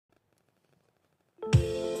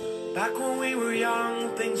Back when we were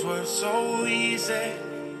young, things were so easy.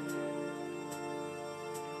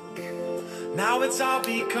 Now it's all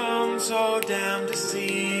become so damn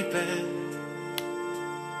deceiving.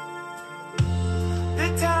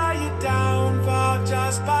 They tie you down for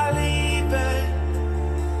just believing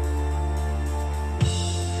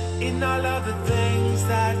in all of the things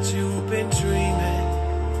that you've been dreaming.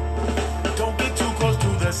 Don't get too close to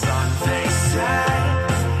the sun, they say.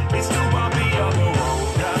 It's too bumpy on the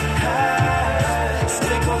road ahead.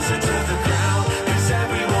 Stay closer to the ground, cause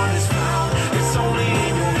everyone is found. It's only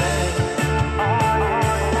in your head.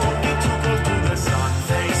 Don't get too close to the sun,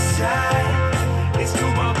 they say. It's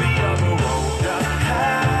too bumpy on the road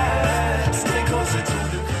ahead. Stay closer to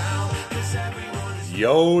the ground, cause everyone is found.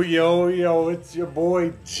 Yo, it's your boy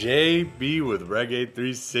JB with Reggae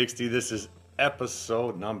 360. This is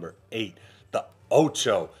episode number 8, the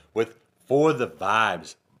Ocho, with For the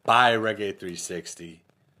Vibes by Reggae 360.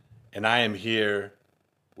 And I am here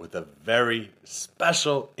with a very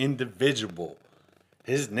special individual.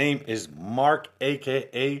 His name is Mark,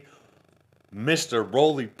 aka Mr.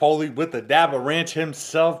 Roly Poly with the Dabba Ranch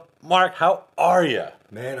himself. Mark, how are you?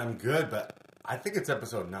 Man, I'm good, but I think it's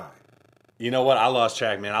episode 9. You know what? I lost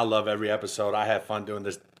track, man. I love every episode. I have fun doing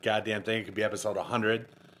this goddamn thing. It could be episode 100.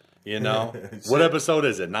 You know? What episode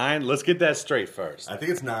is it? 9? Let's get that straight first. I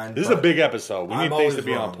think it's 9. This is a big episode. We need things to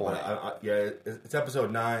be on point. Yeah, it's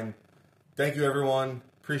episode 9. Thank you, everyone.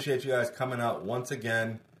 Appreciate you guys coming out once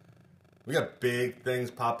again. We got big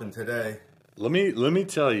things popping today. Let me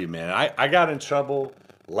tell you, man. I got in trouble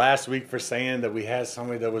last week for saying that we had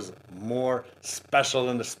somebody that was more special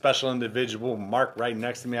than the special individual. Mark right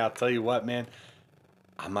next to me. I'll tell you what, man.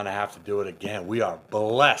 I'm going to have to do it again. We are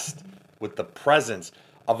blessed with the presence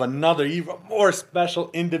of another even more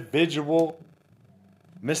special individual,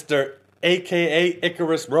 Mr. a.k.a.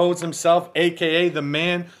 Icarus Rhodes himself, a.k.a. the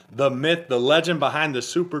man, the myth, the legend behind the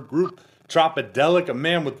super group Tropidelic, a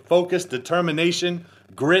man with focus, determination,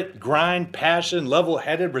 grit, grind, passion,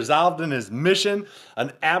 level-headed, resolved in his mission,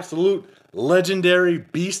 an absolute legendary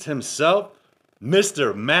beast himself,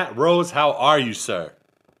 Mr. Matt Rhodes. How are you, sir?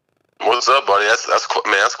 What's up, buddy? That's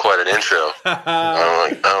quite an intro.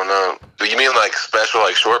 I don't know. Do you mean like special,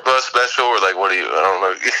 like short bus special, or like what do you? I don't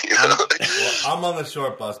know. Well, I'm on the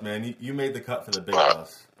short bus, man. You made the cut for the big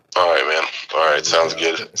bus. All right, man. All right, sounds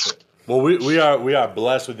good. Well, we are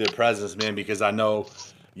blessed with your presence, man, because I know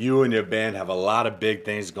you and your band have a lot of big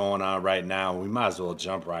things going on right now. We might as well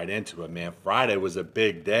jump right into it, man. Friday was a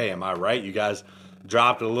big day. Am I right? You guys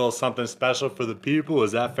dropped a little something special for the people.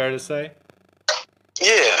 Is that fair to say?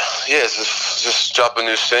 Yeah. Just dropped a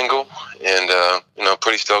new single, and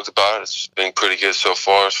pretty stoked about it. It's been pretty good so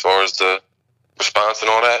far as the response and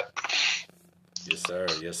all that.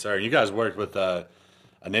 Yes, sir. You guys worked with an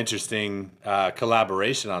interesting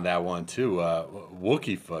collaboration on that one too.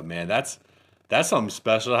 Wookie Foot, man. That's something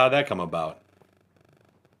special. How'd that come about?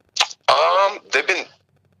 I've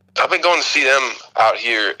been going to see them out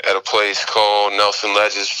here at a place called Nelson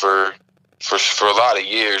Ledges for a lot of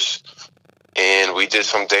years, and we did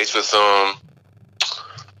some dates with them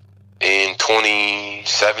in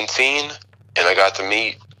 2017, and I got to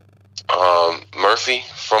meet Murphy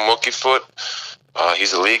from Wookie Foot.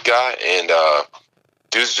 He's the lead guy, and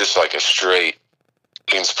dude's just like a straight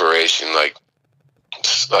inspiration.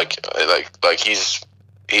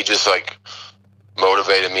 He just like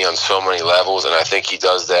motivated me on so many levels, and I think he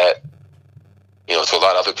does that, to a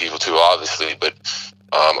lot of other people too, obviously. But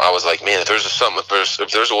I was like, man, if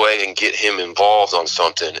there's a way I can get him involved on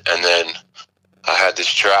something, and then I had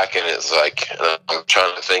this track, and it's like I'm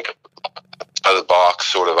trying to think out of the box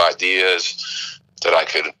sort of ideas that I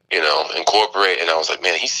could, incorporate, and I was like,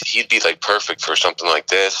 man, he'd be like perfect for something like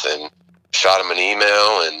this, and shot him an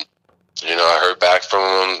email, and I heard back from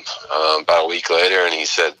him about a week later, and he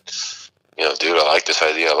said, dude, I like this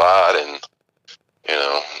idea a lot, and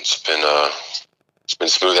it's been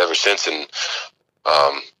smooth ever since, and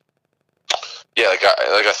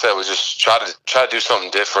like I said, we just try to do something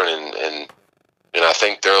different, and I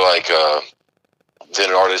think they're like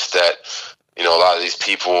an artist that a lot of these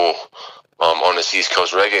people on this East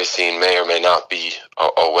Coast reggae scene may or may not be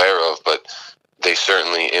aware of, but they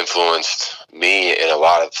certainly influenced me in a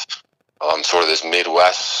lot of sort of this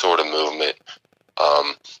Midwest sort of movement,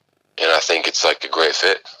 and I think it's like a great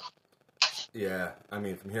fit. Yeah, I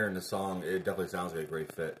mean, from hearing the song, it definitely sounds like a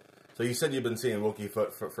great fit. So you said you've been seeing Wookie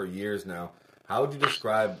Foot for years now. How would you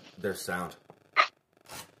describe their sound?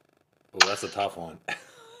 Oh, that's a tough one.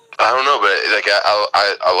 I don't know, but like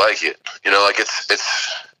I like it. Like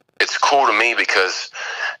it's cool to me because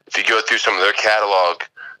if you go through some of their catalog,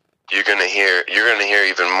 you're gonna hear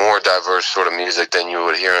even more diverse sort of music than you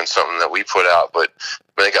would hear in something that we put out. But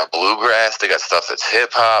they got bluegrass, they got stuff that's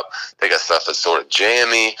hip hop, they got stuff that's sort of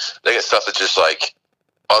jammy, they got stuff that's just like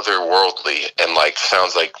otherworldly and like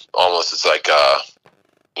sounds like almost it's like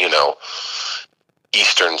you know,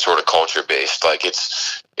 Eastern sort of culture based. Like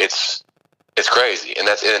it's crazy, and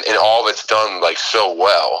and all of it's done like so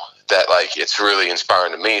well that like it's really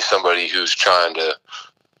inspiring to me, somebody who's trying to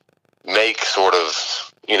make sort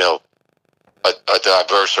of, you know, a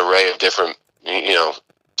diverse array of different, you know,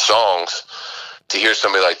 songs, to hear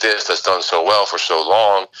somebody like this that's done so well for so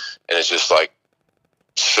long, and it's just like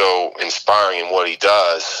so inspiring in what he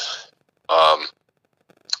does.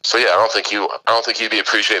 So yeah, I don't think he'd be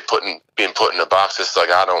appreciated being put in a box just like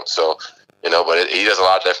I don't. So, you know, but he does a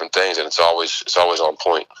lot of different things, and it's always on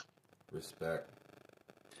point. Respect.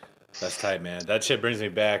 That's tight, man. That shit brings me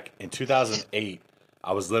back. In 2008,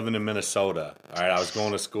 I was living in Minnesota. All right, I was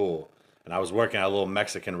going to school, and I was working at a little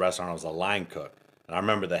Mexican restaurant. I was a line cook, and I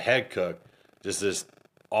remember the head cook, just this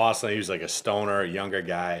awesome. He was like a stoner, younger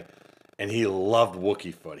guy, and he loved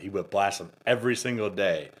Wookie Foot. He would blast them every single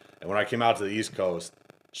day. And when I came out to the East Coast,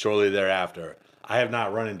 shortly thereafter, I have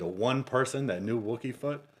not run into one person that knew Wookie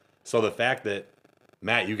Foot. So the fact that,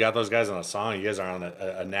 Matt, you got those guys on a song, you guys are on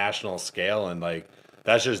a national scale, and like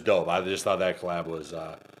that's just dope. I just thought that collab was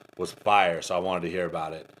fire, so I wanted to hear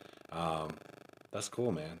about it. That's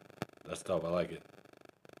cool, man. That's dope. I like it.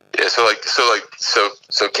 Yeah, so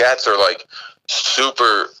cats are like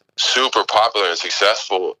super popular and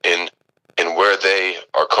successful in where they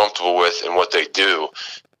are comfortable with and what they do,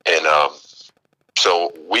 and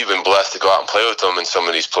so we've been blessed to go out and play with them in some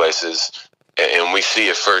of these places, and we see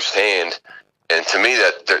it firsthand. And to me,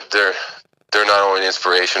 that they're not only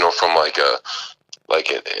inspirational from like a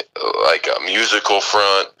musical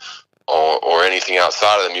front or anything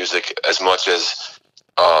outside of the music, as much as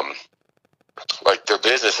like their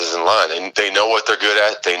business is in line, and they know what they're good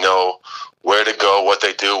at. They know where to go, what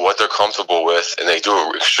they do, what they're comfortable with, and they do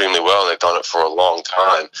it extremely well, and they've done it for a long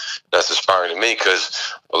time. That's inspiring to me,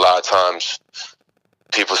 because a lot of times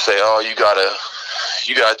people say, "Oh, you gotta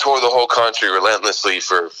tour the whole country relentlessly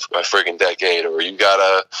for a freaking decade, or you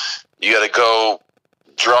gotta go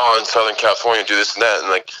draw in Southern California and do this and that," and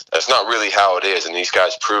like that's not really how it is. And these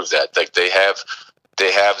guys prove that. Like they have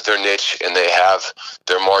their niche, and they have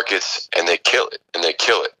their markets, and they kill it, and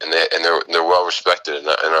they're well respected, and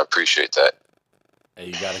I appreciate that. Hey,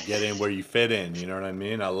 you got to get in where you fit in. You know what I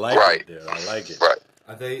mean? I like it, dude. I like it. Right.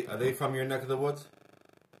 Are they from your neck of the woods?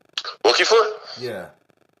 Wookie Foot? Yeah.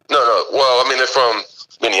 No. Well, I mean, they're from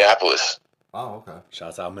Minneapolis. Oh, okay.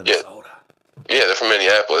 Shouts out Minnesota. Yeah, they're from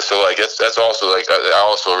Minneapolis. So like that's also like I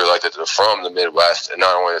also really like that they're from the Midwest, and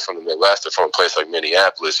not only from the Midwest, they're from a place like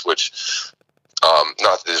Minneapolis, which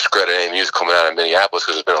not to discredit any music coming out of Minneapolis,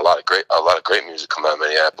 because there's been a lot of great music coming out of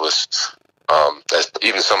Minneapolis. That's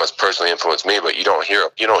even some that's personally influenced me, but you don't hear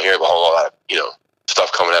a whole lot of, you know,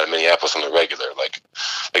 stuff coming out of Minneapolis on the regular, like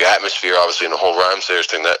Atmosphere, obviously, and the whole Rhymesayers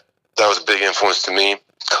thing. That was a big influence to me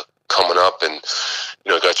coming up, and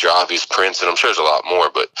you know, got your obvious Prince, and I'm sure there's a lot more,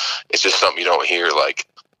 but it's just something you don't hear like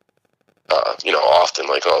you know, often,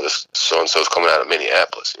 like, oh, this so and so's coming out of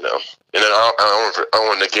Minneapolis, you know. And then I don't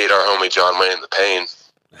want to negate our homie John Wayne the Pain,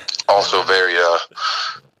 also very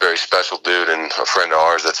special dude and a friend of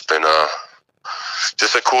ours that's been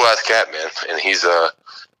just a cool ass cat, man. And he's you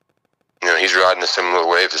know, he's riding a similar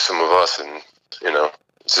wave to some of us, and you know,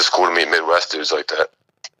 it's just cool to meet Midwest dudes like that.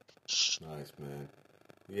 Nice, man.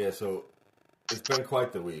 Yeah, so it's been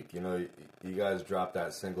quite the week. You know, you guys dropped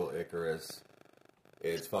that single Icarus.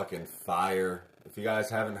 It's fucking fire. If you guys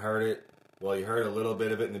haven't heard it, well, you heard a little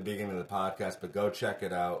bit of it in the beginning of the podcast, but go check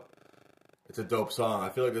it out. It's a dope song. I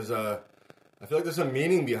feel like there's a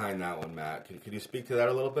meaning behind that one, Matt. Could you speak to that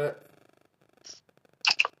a little bit?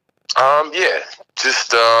 Yeah,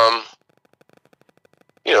 just you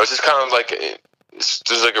know, it's just kind of like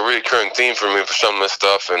there's like a recurring theme for me for some of this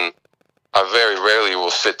stuff, and I very rarely will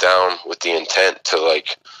sit down with the intent to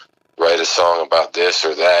like write a song about this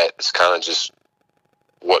or that. It's kind of just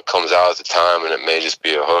what comes out at the time, and it may just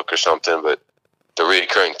be a hook or something, but the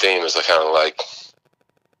recurring theme is kind of like,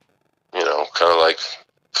 you know,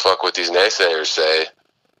 fuck what these naysayers say,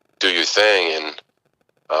 do your thing. And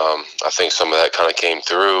I think some of that kind of came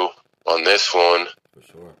through on this one. For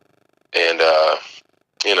sure. And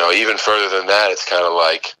you know, even further than that, it's kind of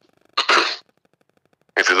like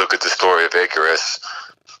if you look at the story of Icarus,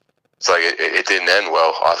 it's like it didn't end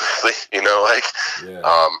well, obviously, you know, like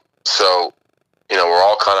yeah. So, you know, we're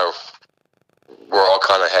all kind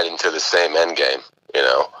of heading to the same end game, you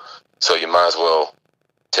know. So you might as well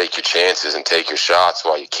take your chances and take your shots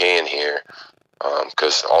while you can here.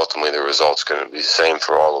 because ultimately the result's going to be the same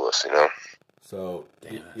for all of us, you know? So,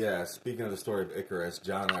 yeah, speaking of the story of Icarus,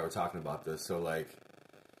 John and I were talking about this. So, like,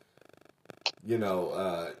 you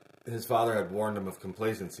know, his father had warned him of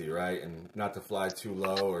complacency, right? And not to fly too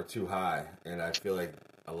low or too high. And I feel like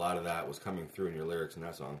a lot of that was coming through in your lyrics in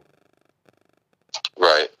that song.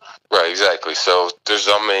 Right, exactly. So there's,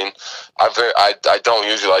 I mean, I don't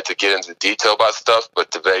usually like to get into detail about stuff,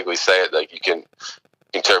 but to vaguely say it, like, you can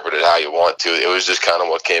interpret it how you want to. It was just kind of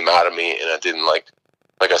what came out of me, and I didn't like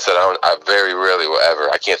I said, I very rarely will ever,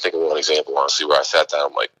 I can't think of one example, honestly, where I sat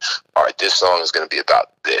down, I'm like, all right, this song is going to be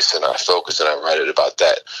about this, and I focus and I write it about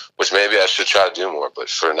that, which maybe I should try to do more, but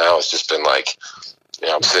for now, it's just been like, you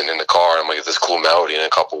know, I'm sitting in the car, and I'm like, this cool melody, and a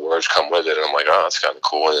couple words come with it, and I'm like, oh, that's kind of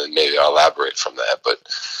cool, and then maybe I'll elaborate from that, but,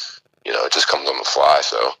 you know, it just comes on the fly,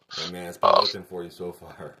 so. Hey, man, it's been working for you so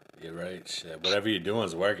far. You're right. Shit. Whatever you're doing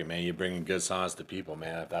is working, man. You're bringing good songs to people,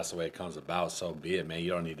 man. If that's the way it comes about, so be it, man.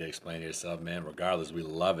 You don't need to explain yourself, man. Regardless, we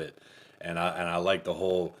love it. And I like the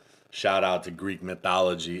whole shout out to Greek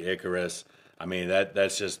mythology, Icarus. I mean,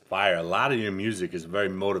 that's just fire. A lot of your music is very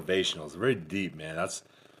motivational. It's very deep, man. That's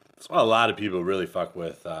what a lot of people really fuck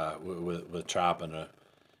with Trop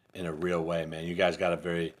in a real way, man. You guys got a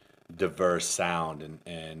very diverse sound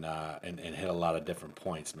and hit a lot of different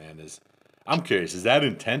points, man. I'm curious, is that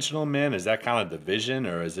intentional, man? Is that kind of division,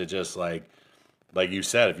 or is it just like you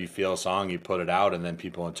said, if you feel a song, you put it out, and then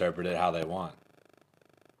people interpret it how they want?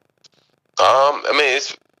 I mean,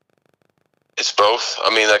 it's both. I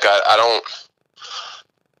mean, like, I don't.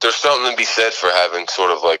 There's something to be said for having sort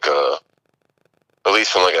of like at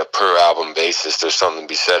least on like a per album basis, there's something to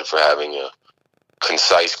be said for having a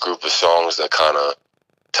concise group of songs that kind of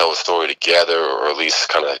tell a story together, or at least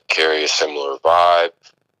kind of carry a similar vibe.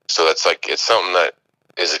 So that's like, it's something that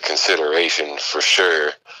is a consideration for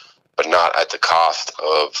sure, but not at the cost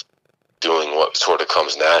of doing what sort of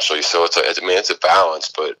comes naturally. So it's a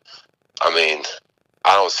balance, but I mean,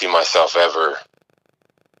 I don't see myself ever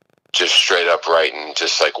just straight up writing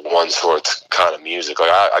just like one sort of kind of music.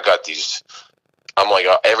 Like I got these, I'm like,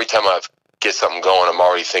 every time I get something going, I'm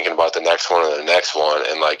already thinking about the next one and the next one.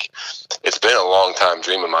 And like, it's been a long time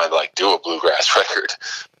dream of mine to like do a bluegrass record.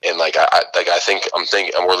 And like,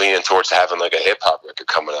 we're leaning towards having like a hip hop record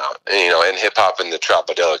coming out, and, you know, and hip hop in the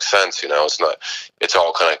tropodelic sense, you know, it's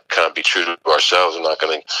all kind of be true to ourselves. I'm not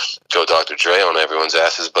going to go Dr. Dre on everyone's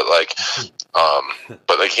asses, but like,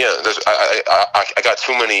 yeah, I got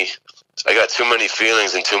too many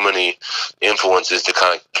feelings and too many influences to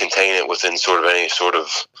kind of contain it within sort of any sort of,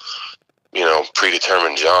 you know,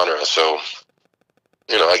 predetermined genre. So,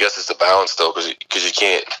 you know, I guess it's a balance though, because you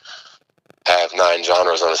can't have 9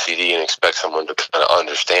 genres on a CD and expect someone to kind of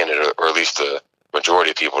understand it, or at least the majority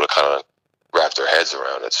of people to kind of wrap their heads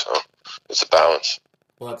around it. So it's a balance.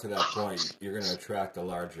 Well, to that point, you're going to attract a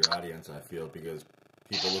larger audience, I feel, because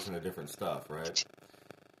people listen to different stuff, right?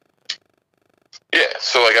 Yeah.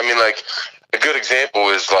 So like, I mean, like a good example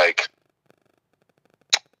is like,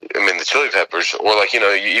 I mean, the Chili Peppers, or like, you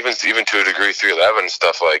know, even to a degree 311 and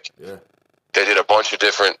stuff, like, yeah, they did a bunch of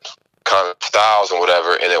different kind of styles and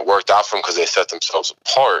whatever, and it worked out for them because they set themselves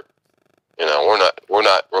apart. You know, we're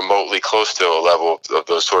not remotely close to a level of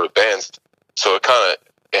those sort of bands, so it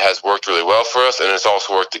has worked really well for us, and it's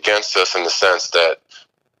also worked against us in the sense that,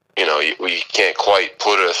 you know, we can't quite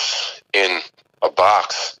put us in a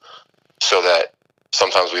box, so that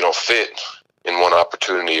sometimes we don't fit in one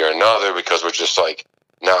opportunity or another because we're just like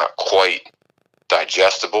not quite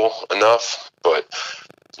digestible enough. But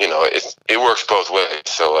you know, it works both ways.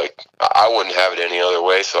 So like, I wouldn't have it any other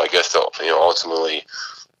way. So I guess, you know, ultimately,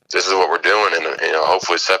 this is what we're doing, and you know,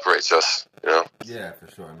 hopefully, it separates us. You know. Yeah, for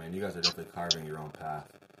sure, man. You guys are definitely carving your own path.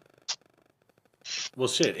 Well,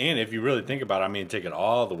 shit, and if you really think about it, I mean, take it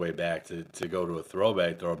all the way back to go to a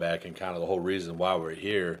throwback, and kind of the whole reason why we're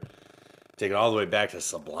here. Take it all the way back to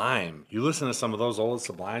Sublime. You listen to some of those old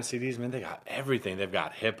Sublime CDs, man. They got everything. They've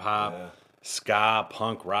got hip hop, ska,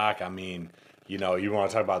 punk rock. I mean, you know, you want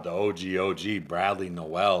to talk about the OG Bradley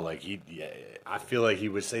Noel. Like I feel like he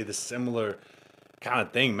would say the similar kind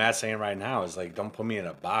of thing Matt's saying right now is like, don't put me in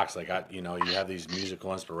a box. Like you have these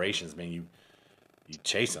musical inspirations, man. You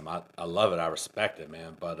chase them. I love it. I respect it,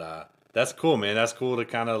 man. But that's cool, man. That's cool to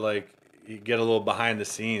kind of like you get a little behind the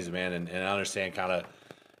scenes, man, and understand kind of,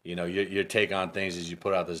 you know, your take on things as you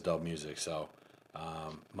put out this dope music. So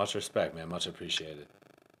much respect, man. Much appreciated.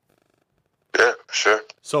 Yeah, sure.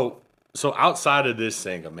 So outside of this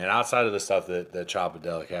single, man, outside of the stuff that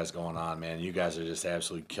Tropodelic has going on, man, you guys are just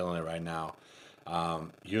absolutely killing it right now.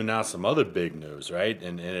 You announced some other big news, right?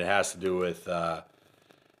 And it has to do with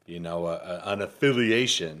an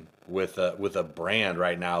affiliation with a brand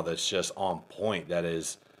right now that's just on point. That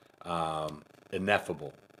is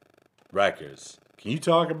Ineffable Records. Can you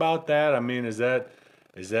talk about that? I mean, is that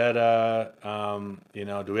do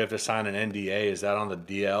we have to sign an NDA? Is that on the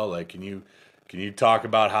DL? Like, can you talk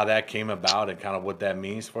about how that came about and kind of what that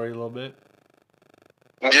means for you a little bit?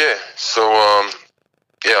 Yeah. So,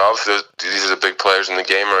 obviously these are the big players in the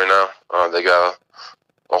game right now. They got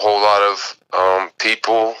a whole lot of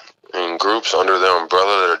people and groups under their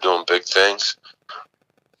umbrella that are doing big things,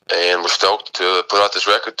 and we're stoked to put out this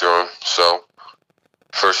record through them. So,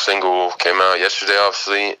 first single came out yesterday,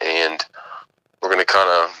 obviously, and we're gonna kind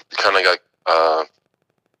of got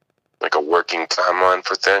like a working timeline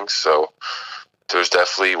for things. So, we're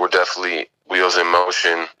definitely wheels in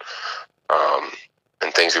motion,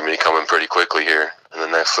 and things are gonna be coming pretty quickly here in the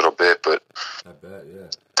next little bit. But I bet, yeah.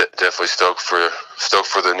 Definitely stoked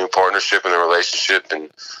for the new partnership and the relationship, and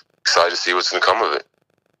excited to see what's going to come of it.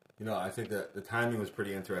 I think that the timing was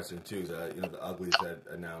pretty interesting too. The Uglies had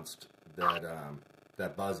announced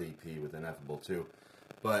that Buzz EP with Ineffable too.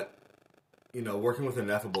 But working with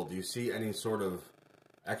Ineffable, do you see any sort of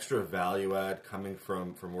extra value add coming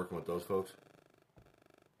from working with those folks?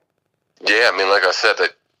 Yeah, I mean, like I said,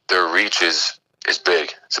 that their reach is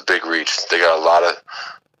big. It's a big reach. They got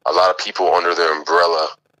a lot of people under their umbrella.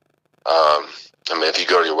 I mean, if you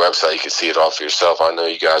go to your website, you can see it all for yourself. I know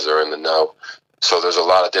you guys are in the know. So there's a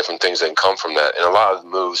lot of different things that can come from that. And a lot of the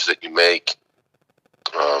moves that you make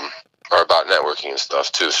are about networking and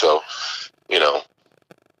stuff too. So, if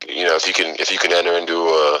you can enter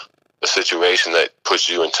into a situation that puts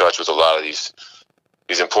you in touch with a lot of these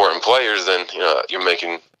important players, then, you're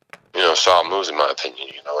making, solid moves in my opinion.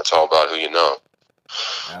 It's all about who you know.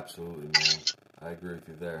 Absolutely, man. I agree with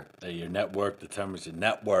you there. Hey, your network determines your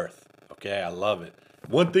net worth. Okay, I love it.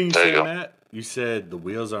 One thing you said, Matt, you said the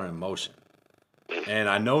wheels are in motion. And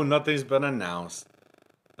I know nothing's been announced.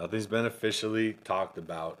 Nothing's been officially talked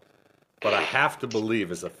about. But I have to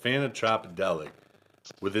believe, as a fan of Tropidelic,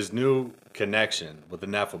 with his new connection with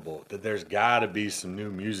Ineffable, that there's got to be some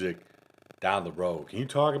new music down the road. Can you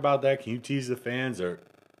talk about that? Can you tease the fans? Or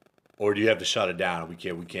do you have to shut it down? We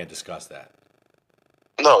can't discuss that.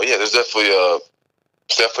 No, yeah, there's definitely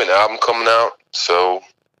an album coming out, so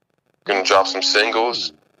we're gonna drop some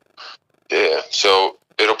singles. Yeah, so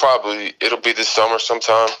it'll be this summer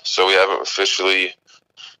sometime. So we haven't officially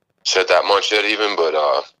said that much yet, even, but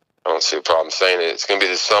I don't see a problem saying it. It's gonna be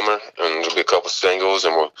this summer, and there'll be a couple singles,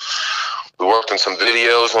 and we worked on some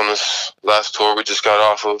videos on this last tour we just got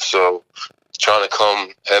off of. So trying to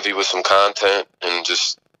come heavy with some content and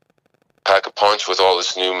just pack a punch with all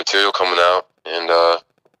this new material coming out, and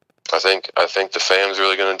I think the fans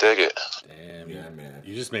really gonna dig it. Damn, yeah, man!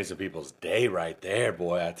 You just made some people's day right there,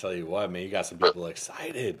 boy. I tell you what, man, you got some people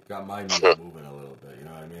excited. Got my needle moving a little bit. You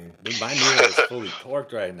know what I mean? Dude, my needle is fully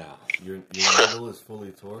torqued right now. Your needle is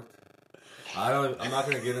fully torqued. I'm not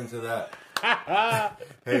gonna get into that.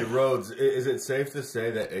 Hey, Rhodes, is it safe to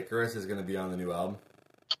say that Icarus is gonna be on the new album?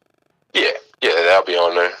 Yeah, that'll be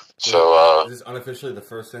on there. So is this unofficially the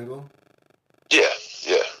first single? Yeah.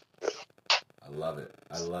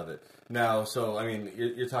 I love it. Now, so, I mean,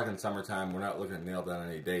 you're talking summertime. We're not looking to nail down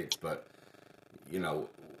any dates, but,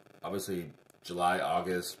 obviously July,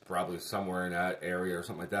 August, probably somewhere in that area or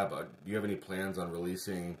something like that, but do you have any plans on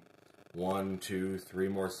releasing 1, 2, 3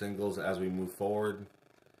 more singles as we move forward?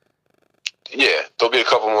 Yeah, there'll be a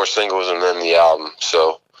couple more singles and then the album,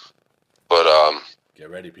 so, but, get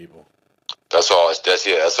ready, people. That's all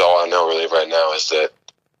I know really right now is that,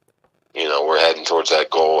 we're heading towards that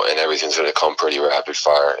goal, and everything's going to come pretty rapid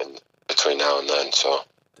fire in between now and then. So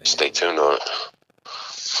stay tuned on it.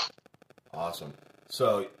 Awesome.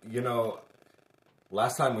 So,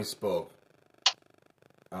 last time we spoke,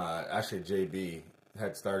 actually JB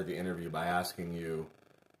had started the interview by asking you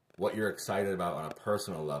what you're excited about on a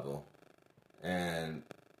personal level. And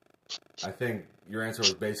I think your answer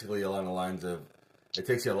was basically along the lines of, it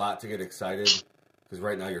takes you a lot to get excited because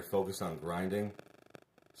right now you're focused on grinding.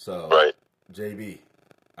 So, right. JB,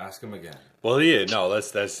 ask him again. Well, yeah, no,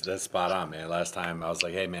 that's spot on, man. Last time I was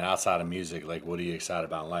like, hey, man, outside of music, like, what are you excited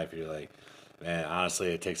about in life? You're like, man,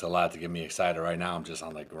 honestly, it takes a lot to get me excited. Right now, I'm just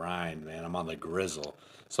on the grind, man. I'm on the grizzle.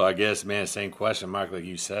 So I guess, man, same question, Mark, like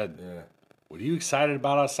you said. Yeah. What are you excited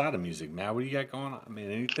about outside of music, man? What do you got going on? I mean,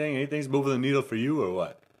 anything's moving the needle for you or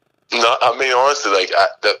what? No, I mean, honestly, like,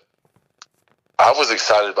 I was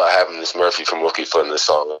excited about having this Murphy from Rookie Foot in this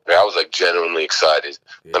song. I was, like, genuinely excited.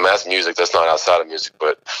 Yeah. I mean, that's music. That's not outside of music.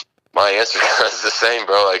 But my answer is the same,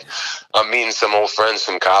 bro. Like, I'm meeting some old friends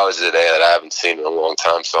from college today that I haven't seen in a long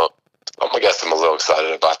time. So I guess I'm a little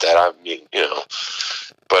excited about that. I mean,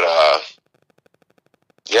 But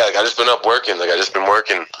yeah, like I just been up working. Like I just been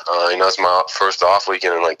working. You know, it's my first off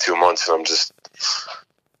weekend in like 2 months, and I'm just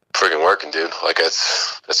freaking working, dude. Like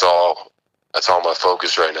that's all my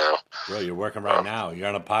focus right now. Bro, you're working right now. You're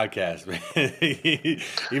on a podcast, man.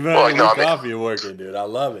 Even Well, on your coffee, you're working, dude. I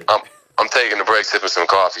love it. I'm taking a break, sipping some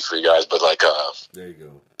coffee for you guys, but like, there you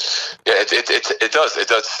go. Yeah, it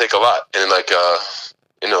does take a lot, and like,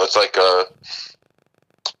 you know, it's like a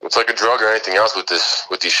drug or anything else with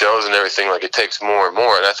these shows and everything. Like, it takes more and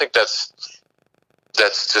more, and I think that's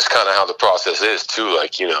just kind of how the process is too.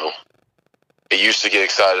 Like, you know, it used to get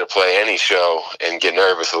excited to play any show and get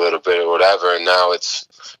nervous a little bit or whatever, and now it's,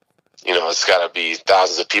 you know, it's got to be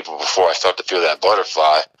thousands of people before I start to feel that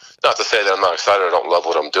butterfly. Not to say that I'm not excited or don't love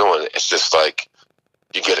what I'm doing. It's just like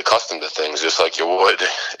you get accustomed to things just like you would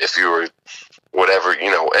if you were whatever,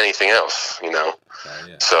 you know, anything else, you know.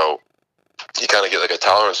 Yeah. So you kind of get like a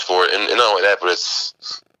tolerance for it, and not only that, but it's,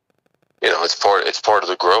 you know, it's part of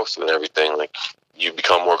the growth and everything. Like, you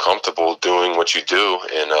become more comfortable doing what you do,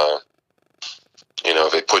 and you know,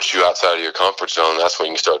 if it puts you outside of your comfort zone, that's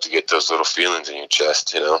when you start to get those little feelings in your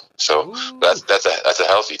chest, you know. So that's a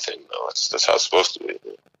healthy thing, though. That's how it's supposed to be.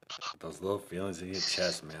 Those little feelings in your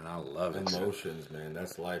chest, man. I love it. Emotions, man.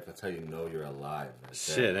 That's life. That's how you know you're alive. Right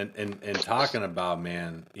Shit, and talking about,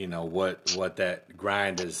 man, you know, what that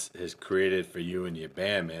grind has created for you and your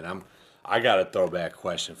band, man. I got a throwback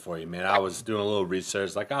question for you, man. I was doing a little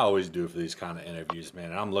research, like I always do for these kind of interviews,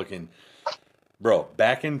 man. And I'm looking, bro,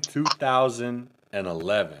 back in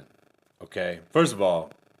 2011. Okay, first of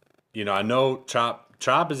all, you know, I know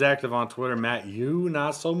Chop is active on Twitter. Matt, you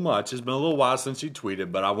not so much. It's been a little while since you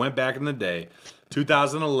tweeted, but I went back in the day,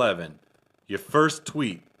 2011. Your first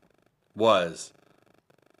tweet was,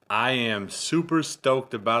 "I am super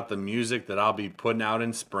stoked about the music that I'll be putting out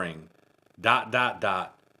in spring. ...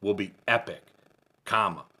 will be epic,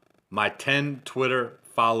 comma. My 10 Twitter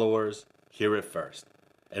followers hear it first."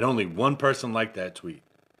 And only one person liked that tweet.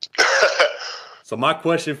 So my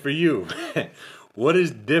question for you, what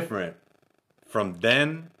is different from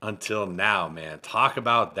then until now, man? Talk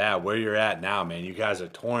about that, where you're at now, man. You guys are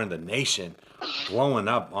touring the nation, blowing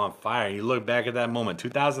up on fire. You look back at that moment,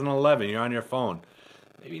 2011, you're on your phone.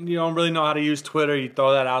 Maybe you don't really know how to use Twitter. You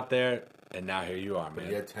throw that out there, and now here you are, man. But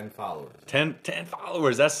you had 10 followers. 10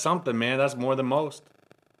 followers. That's something, man. That's more than most.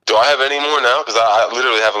 Do I have any more now? Because I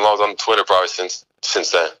literally haven't logged on Twitter probably since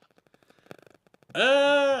then.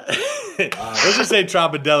 Let's just say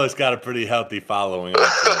Tropidella's got a pretty healthy following.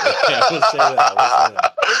 Yeah, we'll say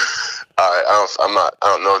that. All right, I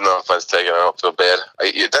don't know. No offense taken. I don't feel bad.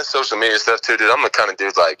 That social media stuff too, dude. I'm the kind of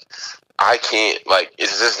dude, like, I can't, like,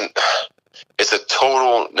 it's a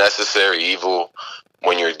total necessary evil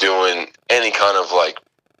when you're doing any kind of like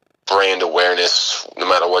brand awareness, no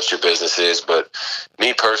matter what your business is. But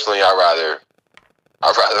me personally, I'd rather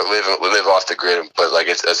live off the grid, but like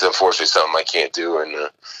it's unfortunately something I can't do, and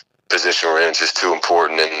the position we're in is just too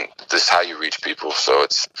important, and this is how you reach people, so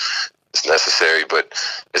it's necessary. But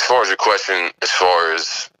as far as your question, as far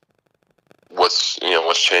as what's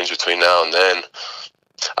changed between now and then,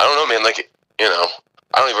 I don't know, man. Like, you know,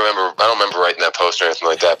 I don't remember writing that post or anything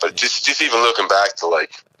like that. But just even looking back to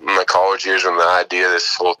like my college years when the idea of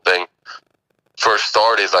this whole thing first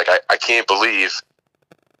started, like I can't believe.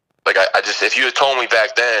 Like, I just, if you had told me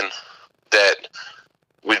back then that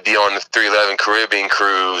we'd be on the 311 Caribbean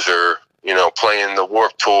cruise, or, you know, playing the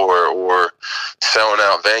Warped Tour, or selling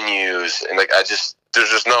out venues, and like, there's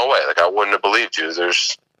just no way. Like, I wouldn't have believed you.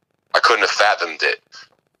 I couldn't have fathomed it,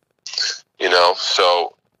 you know?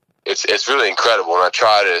 So it's really incredible. And I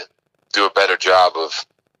try to do a better job of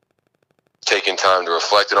taking time to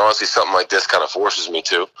reflect. And honestly, something like this kind of forces me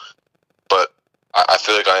to, but I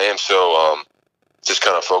feel like I am so, just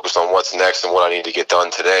kind of focused on what's next and what I need to get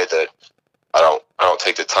done today, that I don't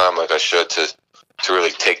take the time like I should to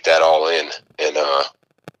really take that all in. And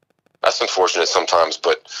that's unfortunate sometimes,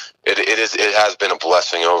 but it has been a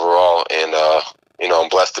blessing overall. And you know, I'm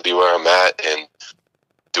blessed to be where I'm at and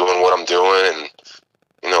doing what I'm doing. And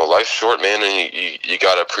you know, life's short, man, and you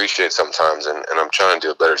gotta appreciate sometimes. And I'm trying to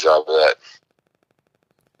do a better job of that.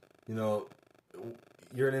 You know,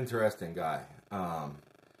 you're an interesting guy.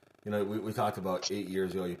 You know, we talked about 8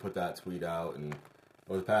 years ago, you put that tweet out, and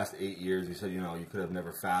over the past 8 years, you said, you know, you could have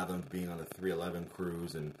never fathomed being on the 311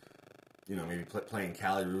 cruise and, you know, maybe playing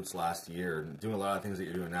Cali Roots last year and doing a lot of things that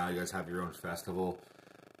you're doing now. You guys have your own festival.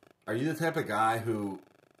 Are you the type of guy who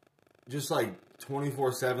just, like,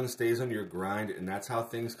 24/7 stays on your grind, and that's how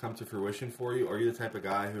things come to fruition for you? Or are you the type of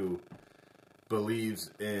guy who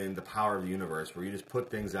believes in the power of the universe, where you just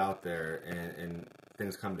put things out there and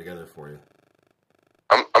things come together for you?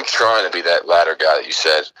 I'm trying to be that latter guy that you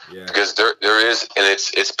said, Yeah. because there is, and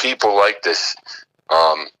it's people like this,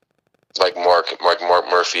 like Mark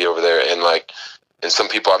Murphy over there, and some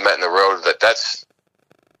people I met in the road. That's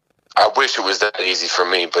I wish it was that easy for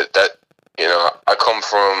me, but that, I come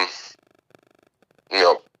from,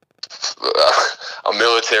 a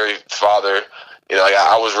military father.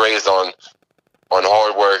 I was raised on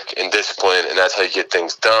hard work and discipline, and that's how you get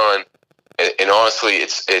things done. And honestly,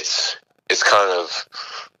 it's kind of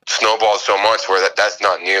snowballed so much where that's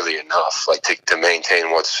not nearly enough, like to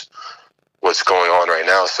maintain what's going on right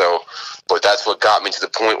now. So, but that's what got me to the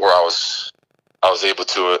point where I was able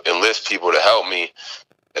to enlist people to help me,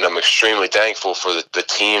 and I'm extremely thankful for the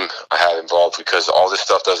team I have involved, because all this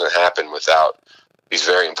stuff doesn't happen without these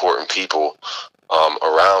very important people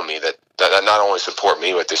around me that not only support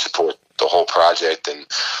me, but they support the whole project and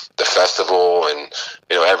the festival and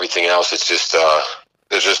everything else. It's just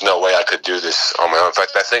there's just no way I could do this on my own. In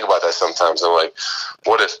fact, I think about that sometimes. I'm like,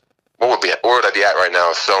 where would I be at right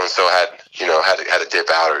now if so and so had to dip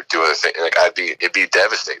out or do other things? Like it'd be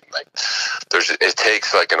devastating. Like it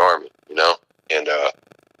takes like an army, and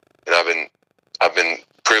I've been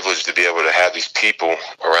privileged to be able to have these people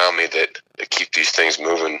around me that keep these things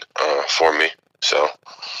moving for me. So,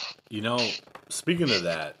 speaking of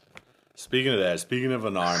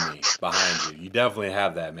an army behind you, you definitely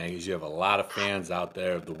have that, man, because you have a lot of fans out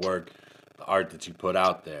there of the work, the art that you put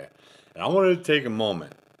out there. And I wanted to take a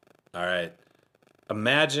moment, all right?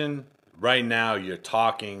 Imagine right now you're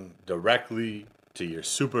talking directly to your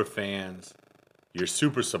super fans, your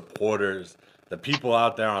super supporters, the people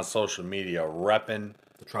out there on social media repping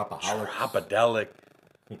The Tropaholics. Tropodelic.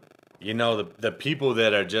 The people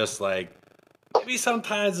that are just like, maybe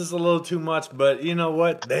sometimes it's a little too much, but you know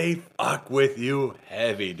what? They fuck with you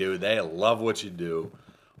heavy, dude. They love what you do.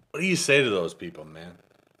 What do you say to those people, man?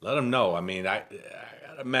 Let them know. I mean, I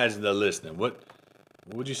imagine they're listening. What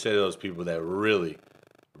would you say to those people that really,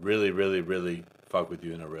 really, really, really fuck with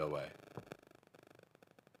you in a real way?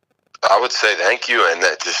 I would say thank you, and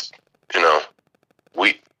that just,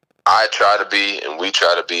 I try to be, and we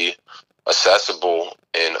try to be accessible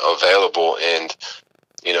and available, and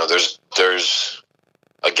there's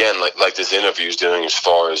again, like this interview is doing, as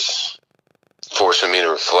far as forcing me to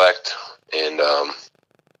reflect and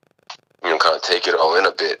kind of take it all in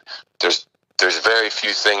a bit. There's very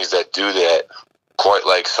few things that do that quite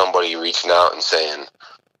like somebody reaching out and saying,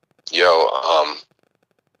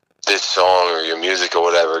 this song or your music or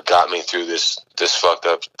whatever got me through this fucked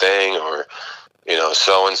up thing, or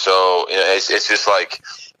so and so. It's just like,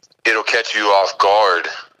 it'll catch you off guard,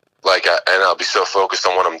 and I'll be so focused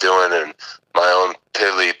on what I'm doing and my own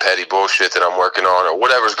piddly petty bullshit that I'm working on or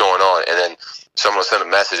whatever's going on, and then someone will send a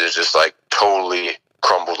message that just like totally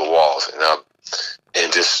crumble the walls, and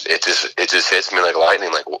it just hits me like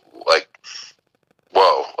lightning, like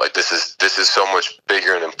whoa, like this is so much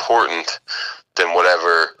bigger and important than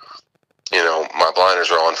whatever my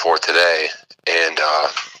blinders are on for today. And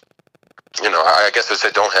I guess I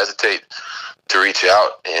said, don't hesitate to reach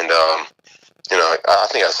out. And I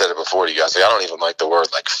think I said it before to you guys. Like, I don't even like the word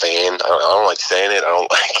like fan. I don't like saying it. I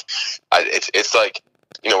don't like. It's like,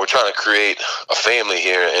 we're trying to create a family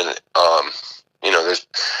here, and there's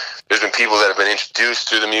been people that have been introduced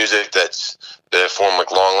through the music that have formed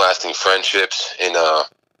like long lasting friendships. And as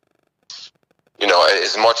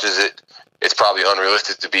much as it's probably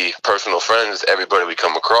unrealistic to be personal friends with everybody we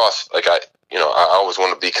come across, like I always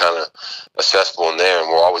want to be kind of accessible in there, and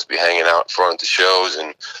we'll always be hanging out front of the shows,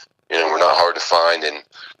 and we're not hard to find. And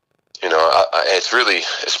it's really,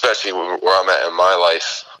 especially where I'm at in my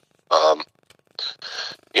life,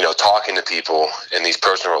 talking to people and these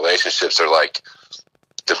personal relationships are like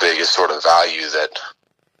the biggest sort of value that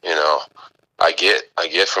I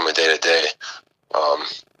get from a day to day.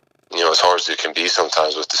 As hard as it can be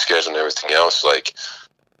sometimes with the schedule and everything else, like,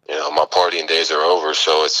 my partying days are over,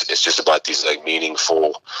 so it's just about these like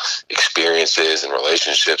meaningful experiences and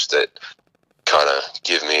relationships that kind of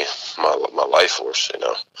give me my life force.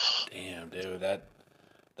 Damn, dude,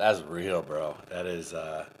 that's real, bro. That is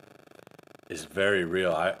very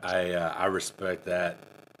real. I respect that,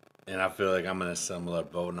 and I feel like I'm in a similar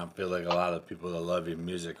boat, and I feel like a lot of people that love your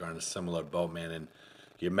music are in a similar boat, man. And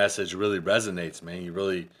your message really resonates, man. You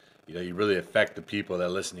really affect the people that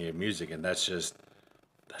listen to your music, and that's just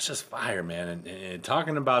fire, man. And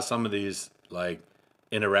talking about some of these like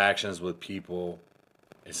interactions with people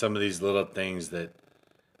and some of these little things that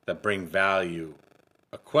bring value.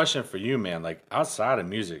 A question for you, man, like outside of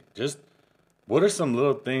music, just what are some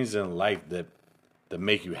little things in life that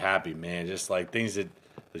make you happy, man? Just like things that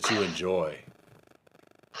you enjoy.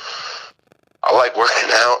 I like working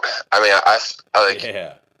out. I mean, I like.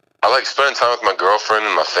 Yeah. I like spending time with my girlfriend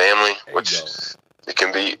and my family, There you which go. it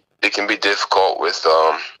can be difficult with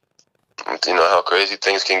you know how crazy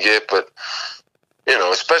things can get, but you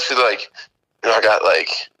know, especially like, you know, I got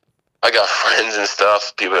friends and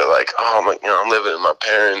stuff. People are like, oh, I'm like, you know, I'm living with my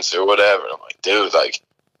parents or whatever. And I'm like, dude, like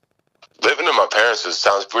living with my parents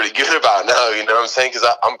sounds pretty good about now. You know what I'm saying? Because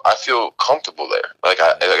I feel comfortable there. Like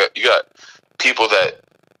you got people that,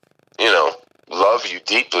 you know, love you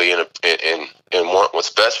deeply and want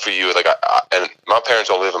what's best for you. Like and my parents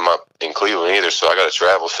don't live in Cleveland either, so I got to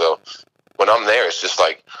travel. So when I'm there, it's just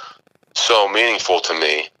like so meaningful to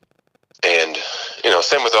me. And you know,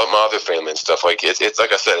 same with my other family and stuff. Like it's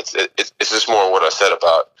like I said, it's just more what I said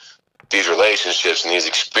about these relationships and these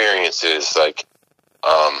experiences. Like,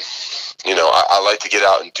 you know, I like to get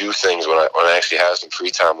out and do things when I actually have some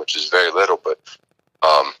free time, which is very little. But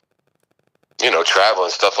you know, travel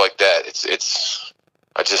and stuff like that.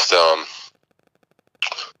 I just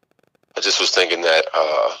was thinking that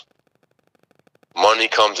money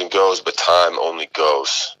comes and goes, but time only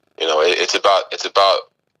goes. You know, it's about the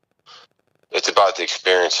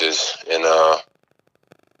experiences, and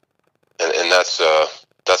that's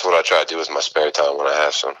what I try to do with my spare time when I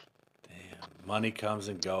have some. Damn, money comes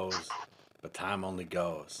and goes, but time only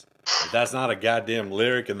goes. If that's not a goddamn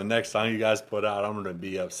lyric in the next song you guys put out, I'm gonna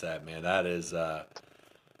be upset, man. That's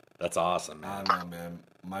awesome, I man. don't know, man.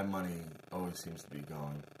 My money always seems to be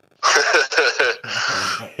gone.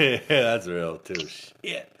 Yeah, that's real too.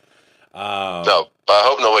 Shit. No, I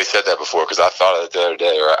hope nobody said that before, because I thought of it the other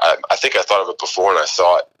day, or I think I thought of it before, and I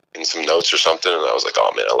saw it in some notes or something, and I was like,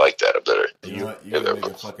 oh man, I like that. I better. You know what? You gotta make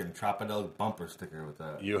a fucking Tropidel bumper sticker with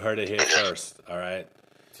that. You heard it here first, all right?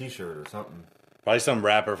 T-shirt or something. Probably some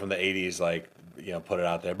rapper from the '80s, like, you know, put it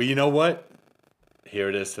out there. But you know what? Here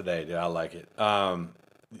it is today, dude. I like it.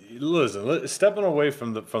 Listen, stepping away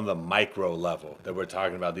from the micro level that we're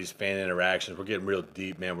talking about, these fan interactions, we're getting real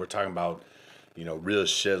deep, man. We're talking about, you know, real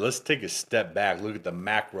shit. Let's take a step back, look at the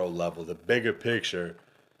macro level, the bigger picture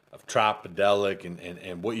of Tropidelic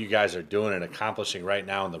and what you guys are doing and accomplishing right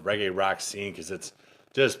now in the reggae rock scene, because it's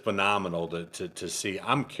just phenomenal to see.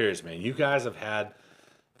 I'm curious, man. You guys have had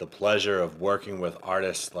the pleasure of working with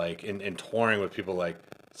artists like and touring with people like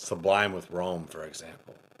Sublime with Rome, for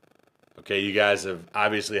example. Okay, you guys have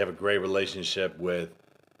obviously have a great relationship with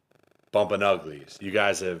Bumpin' Uglies. You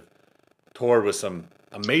guys have toured with some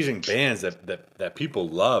amazing bands that people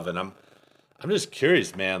love, and I'm just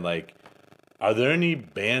curious, man. Like, are there any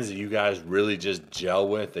bands that you guys really just gel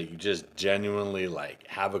with, that you just genuinely like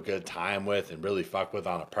have a good time with and really fuck with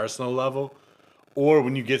on a personal level? Or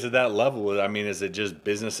when you get to that level, I mean, is it just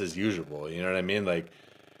business as usual? You know what I mean? Like,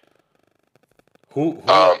 who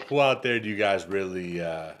out there do you guys really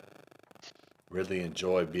really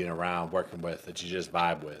enjoy being around, working with, that you just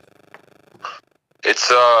vibe with? It's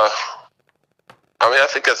I mean, I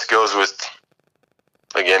think that goes with,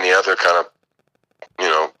 again, the other kind of, you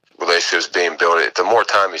know, relationships being built. The more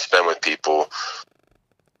time you spend with people,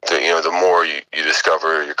 the more you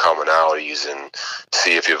discover your commonalities and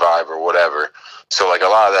see if you vibe or whatever. So like a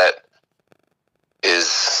lot of that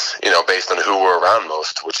is, you know, based on who we're around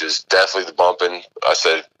most, which is definitely the Bumpin'. I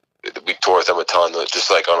said we tour with them a ton, just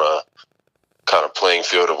like on a kind of playing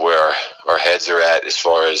field of where our heads are at as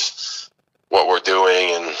far as what we're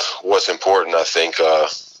doing and what's important. I think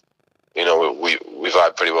you know, we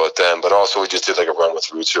vibe pretty well with them, but also we just did like a run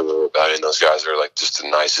with Roots earlier about it, and those guys are like just the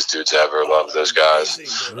nicest dudes ever. Love those guys.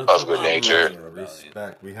 Love Good Nature.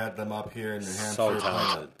 Respect. We had them up here in New Hampshire So playing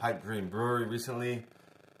talented. at Pipe Dream Brewery recently.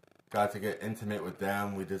 Got to get intimate with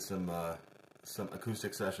them. We did some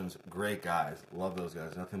acoustic sessions. Great guys. Love those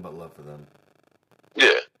guys. Nothing but love for them.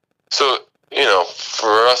 Yeah. So, you know,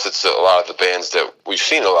 for us, it's a lot of the bands that we've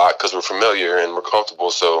seen a lot because we're familiar and we're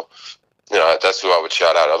comfortable. So, you know, that's who I would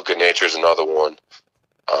shout out. Of Good Nature is another one.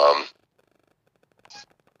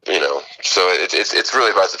 You know, so it's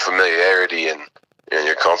really about the familiarity and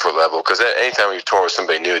your comfort level. Because anytime you're touring with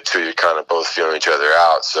somebody new, too, you're kind of both feeling each other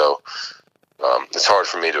out. So it's hard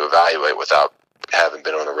for me to evaluate without having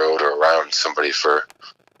been on the road or around somebody for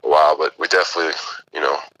a while. But we definitely, you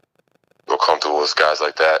know, feel comfortable with guys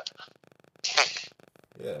like that.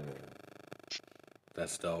 Yeah, man.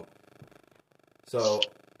 That's dope. So,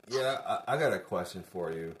 yeah, I got a question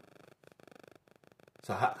for you.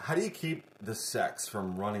 So, how do you keep the sex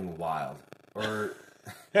from running wild, or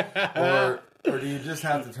do you just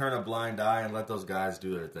have to turn a blind eye and let those guys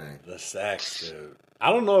do their thing? The sex, dude.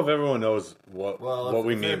 I don't know if everyone knows what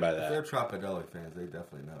we mean by that. If they're Tropidelic fans, they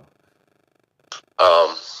definitely know.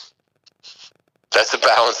 That's a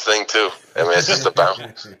balance thing too. I mean, it's just a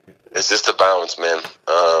balance. It's just a balance, man.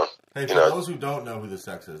 Hey, for you know, those who don't know who the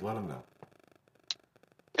sex is, let them know.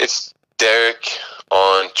 It's Derek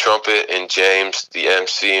on trumpet and James, the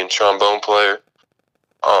MC and trombone player.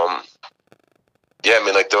 Yeah, I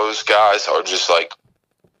mean, like, those guys are just like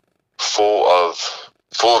full of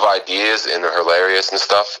ideas, and they're hilarious and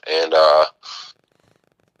stuff. And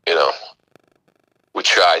you know, we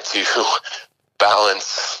try to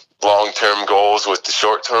balance long-term goals with the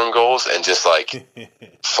short-term goals, and just like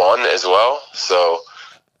fun as well. So,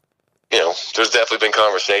 there's definitely been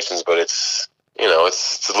conversations, but it's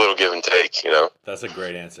it's a little give and take. That's a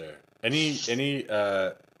great answer. Any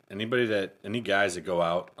guys that go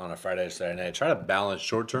out on a Friday or Saturday night try to balance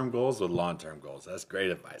short-term goals with long-term goals. That's great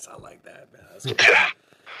advice. I like that, man. That's good.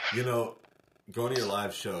 Going to your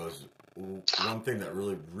live shows, one thing that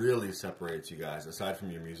really, really separates you guys, aside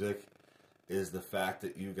from your music, is the fact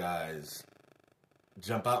that you guys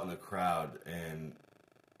jump out in the crowd and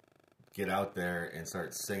get out there and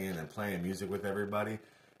start singing and playing music with everybody.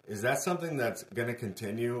 Is that something that's going to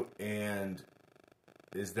continue, and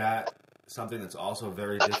is that something that's also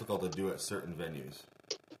very difficult to do at certain venues?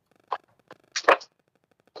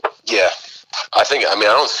 Yeah. I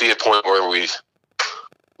don't see a point where we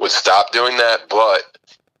would stop doing that, but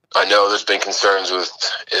I know there's been concerns with,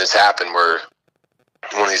 and it's happened where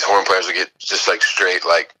one of these horn players would get just like straight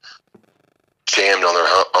like jammed on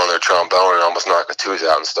their trombone and almost knock a tooth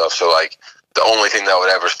out and stuff. So like the only thing that would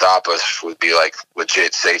ever stop us would be like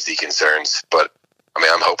legit safety concerns. But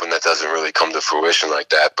I'm hoping that doesn't really come to fruition like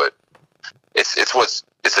that. But it's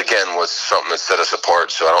again what's something that set us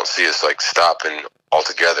apart. So I don't see us like stopping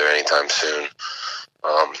altogether anytime soon.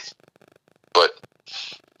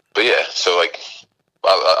 But yeah, so like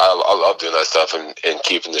I love doing that stuff and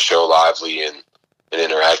keeping the show lively and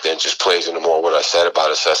interacting. It just plays into more what I said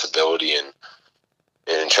about accessibility and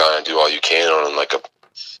trying to do all you can on like a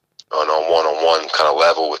one-on-one kind of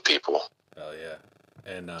level with people. Oh yeah,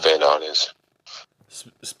 and fan audience.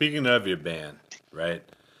 Speaking of your band, right?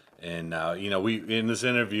 And we in this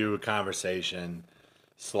interview, conversation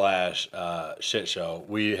 / shit show,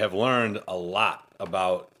 we have learned a lot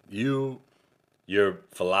about you, your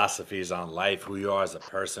philosophies on life, who you are as a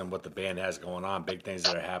person, what the band has going on, big things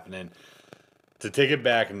that are happening. To take it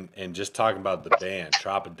back and just talk about the band,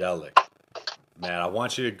 Tropidelic, man, I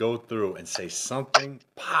want you to go through and say something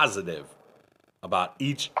positive about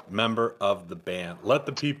each member of the band. Let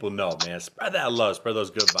the people know, man. Spread that love, spread those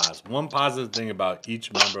good vibes. One positive thing about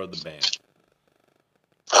each member of the band.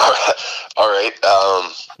 All right.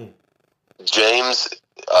 James,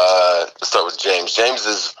 let's start with James. James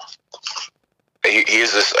is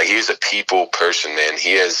he's a people person, man.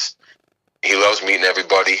 He loves meeting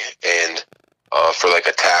everybody, and for like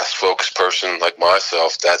a task focused person like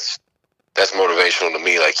myself, that's motivational to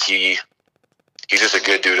me. Like he's just a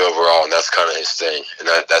good dude overall, and that's kind of his thing. And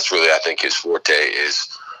that's really, I think, his forte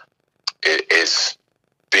is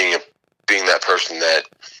being that person that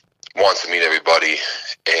wants to meet everybody,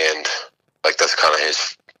 and like that's kind of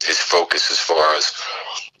his focus as far as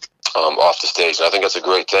off the stage. And I think that's a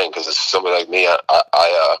great thing, because it's somebody like me.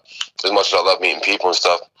 I as much as I love meeting people and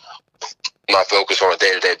stuff, my focus on a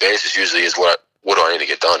day-to-day basis usually is what do I need to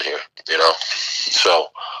get done here,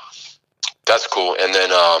 So that's cool. And then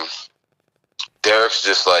Derek's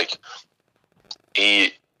just like,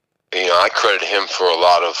 I credit him for a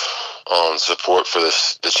lot of support for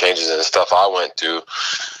the changes and the stuff I went through.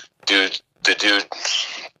 The dude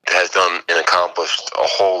has done and accomplished a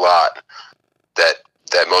whole lot that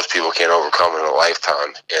most people can't overcome in a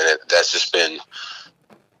lifetime, and that's just been,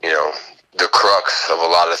 the crux of a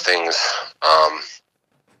lot of things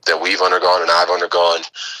that we've undergone and I've undergone.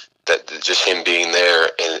 That just him being there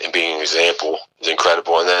and being an example is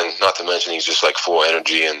incredible. And then, not to mention, he's just like full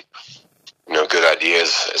energy and good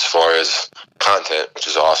ideas as far as content, which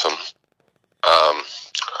is awesome.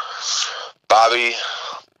 Bobby's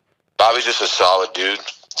just a solid dude,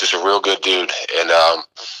 just a real good dude, and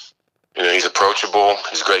he's approachable.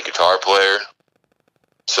 He's a great guitar player.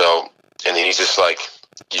 So, and he's just like,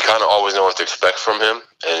 you kind of always know what to expect from him,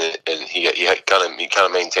 and he kind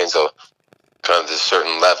of maintains a kind of this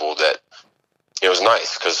certain level that it was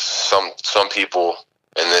nice, because some people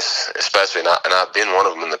in this, especially, and I've been one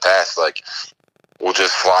of them in the past, like, will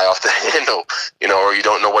just fly off the handle, or you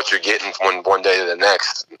don't know what you're getting from one day to the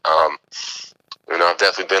next. I've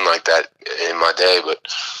definitely been like that in my day, but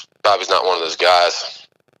Bobby's not one of those guys.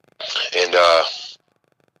 And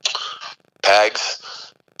Pags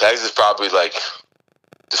is probably like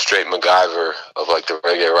the straight MacGyver of like the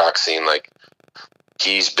reggae rock scene. Like,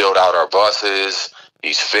 he's built out our buses.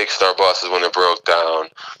 He's fixed our buses when they broke down.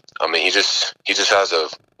 He just has a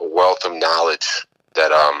wealth of knowledge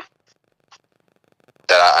that I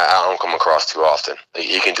don't come across too often.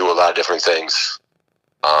 He can do a lot of different things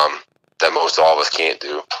that most all of us can't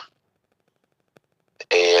do.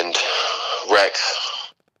 And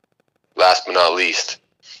Rex, last but not least,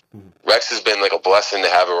 Rex has been like a blessing to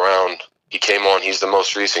have around. He came on. He's the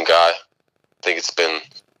most recent guy. I think it's been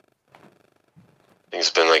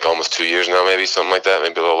like almost 2 years now, maybe something like that,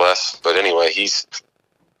 maybe a little less. But anyway, he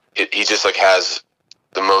just like has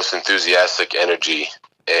the most enthusiastic energy,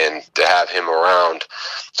 and to have him around,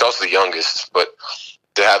 he's also the youngest, but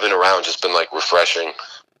to have him around just been like refreshing.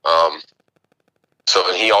 So,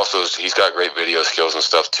 and he's got great video skills and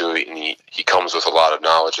stuff too, and he comes with a lot of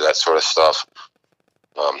knowledge of that sort of stuff.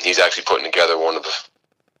 He's actually putting together one of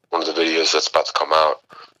the videos that's about to come out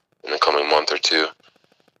in the coming month or two.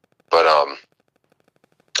 But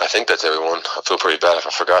I think that's everyone. I feel pretty bad if I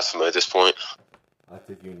forgot somebody at this point. I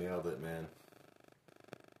think you nailed it, man.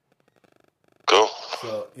 Cool.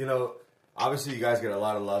 So, you know, obviously you guys get a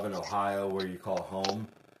lot of love in Ohio, where you call home.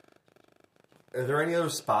 Are there any other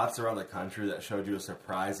spots around the country that showed you a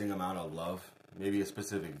surprising amount of love? Maybe a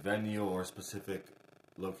specific venue or specific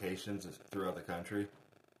locations throughout the country?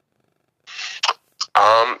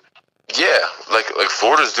 Yeah, like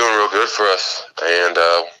Florida's doing real good for us, and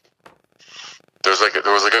there was like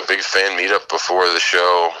a big fan meetup before the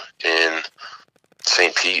show in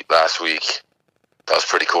St. Pete last week. That was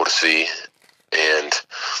pretty cool to see, and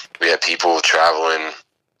we had people traveling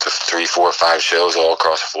to 3, 4, 5 shows all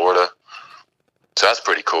across Florida. So that's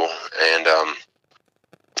pretty cool. And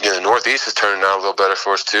the Northeast is turning out a little better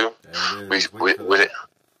for us too. We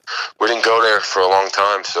didn't go there for a long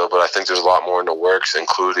time, but I think there's a lot more in the works,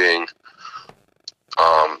 including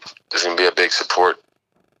there's going to be a big support,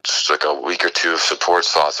 just like a week or two of support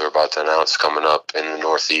slots they're about to announce coming up in the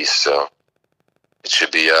Northeast. So it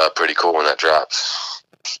should be pretty cool when that drops.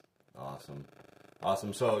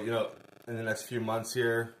 Awesome. So, you know, in the next few months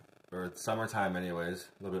here, or summertime anyways,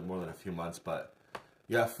 a little bit more than a few months, but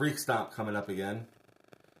you got Freak Stomp coming up again.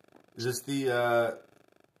 Is this the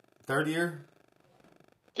third year?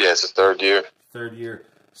 Yeah, it's the third year. Third year.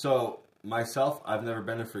 So, myself, I've never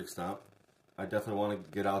been to Freak Stomp. I definitely want to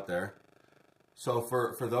get out there. So,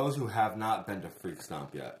 for those who have not been to Freak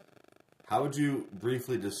Stomp yet, how would you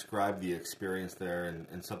briefly describe the experience there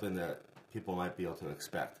and something that people might be able to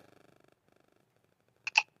expect?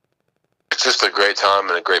 It's just a great time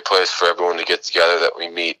and a great place for everyone to get together that we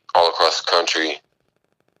meet all across the country.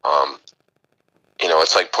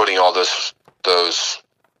 It's like putting all those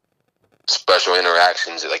special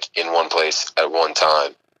interactions like in one place at one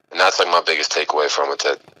time, and that's like my biggest takeaway from it.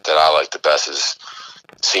 That I like the best is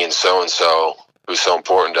seeing so and so who's so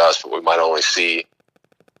important to us, but we might only see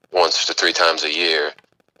once to 3 times a year,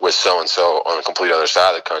 with so and so on the complete other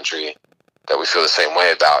side of the country that we feel the same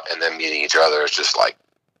way about, and then meeting each other is just like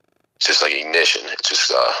ignition. It's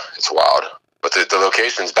just it's wild. But the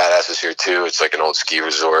location's badass this year too. It's like an old ski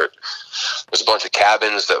resort. There's a bunch of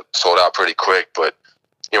cabins that sold out pretty quick, but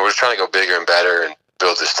we're just trying to go bigger and better and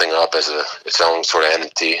build this thing up as its own sort of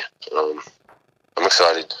entity. I'm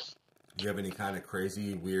excited. Do you have any kind of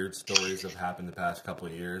crazy, weird stories that have happened the past couple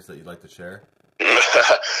of years that you'd like to share?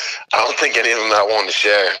 I don't think any of them I want to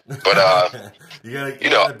share, but you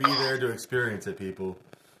gotta be there to experience it, people.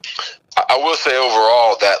 I will say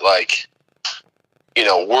overall that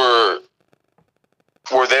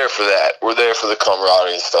we're there for that. We're there for the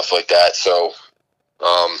camaraderie and stuff like that. So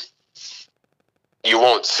you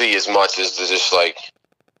won't see as much as the just like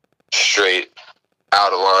straight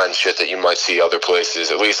out of line shit that you might see other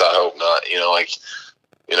places. At least I hope not.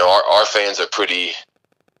 Our fans are pretty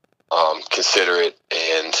considerate,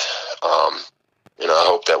 and I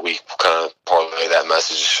hope that we kind of parlay that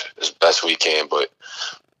message as best we can. But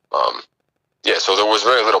yeah, so there was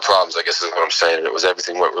very little problems, I guess is what I'm saying.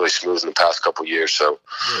 Everything went really smooth in the past couple of years. So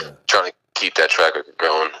trying to keep that track record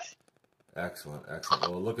going. Excellent.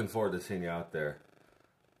 Well, looking forward to seeing you out there.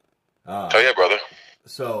 Oh yeah, brother.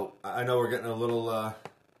 So I know we're getting a little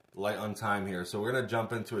light on time here, so we're gonna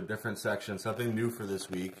jump into a different section, something new for this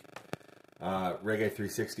week. Reggae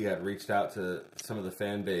 360 had reached out to some of the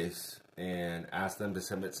fan base and asked them to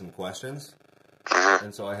submit some questions.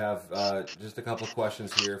 And so I have just a couple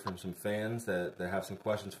questions here from some fans that have some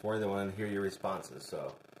questions for you. They want to hear your responses.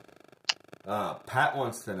 So Pat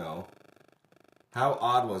wants to know, how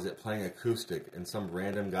odd was it playing acoustic in some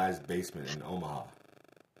random guy's basement in Omaha?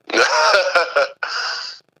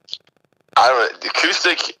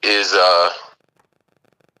 Acoustic is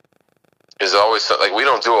always like, we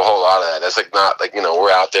don't do a whole lot of that. That's like not like,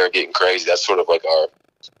 we're out there getting crazy. That's sort of like our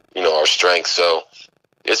strength. So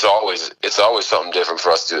it's always something different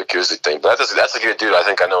for us to do the acoustic thing. But that's a good dude. I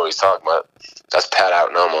think I know what he's talking about. That's Pat out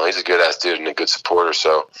in Omaha. He's a good ass dude and a good supporter.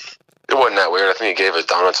 So it wasn't that weird. I think he gave us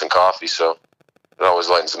donuts and coffee. So It always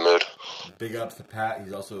lightens the mood. Big ups to Pat.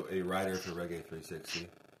 He's also a writer for Reggae 360.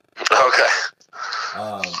 Okay.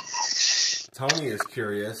 Tony is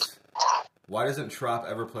curious. Why doesn't Trop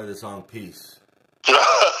ever play the song Peace?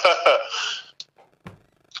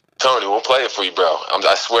 Tony, we'll play it for you, bro.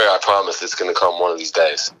 I swear, I promise it's going to come one of these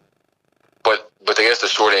days. But I guess the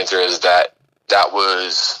short answer is that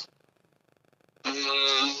was 20,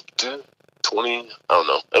 I don't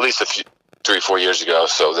know, at least 3-4 years ago.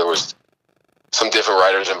 So there was some different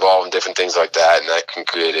writers involved and different things like that, and that can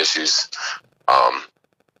create issues.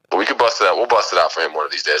 But we could bust it out. We'll bust it out for him one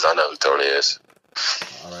of these days. I know who Tony is.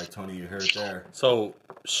 All right, Tony, you heard it there. So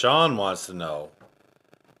Sean wants to know,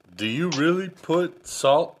 do you really put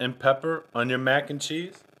salt and pepper on your mac and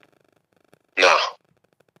cheese? No.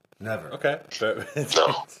 Never. Okay.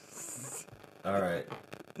 No. All right.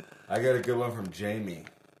 I got a good one from Jamie.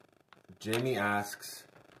 Jamie asks,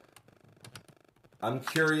 I'm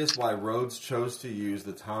curious why Rhodes chose to use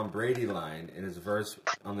the Tom Brady line in his verse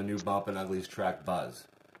on the new Bumpin' Uglies track Buzz.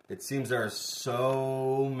 It seems there are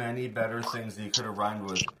so many better things that you could have rhymed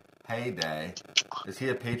with Heyday. Is he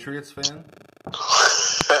a Patriots fan?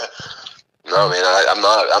 No, man, I'm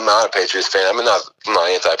not a Patriots fan. I'm not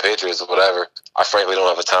anti-Patriots or whatever. I frankly don't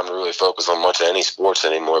have the time to really focus on much of any sports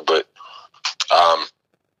anymore. But I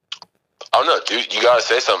don't know, dude. You gotta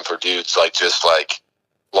say something for dudes like just like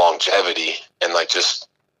longevity and like just.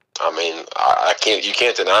 I mean, I can't. You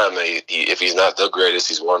can't deny him that if he's not the greatest,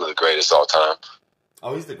 he's one of the greatest all time.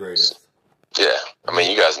 Oh, he's the greatest. Yeah, I mean,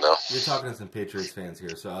 you guys know. You're talking to some Patriots fans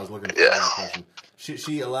here, so I was looking for Yeah. that question.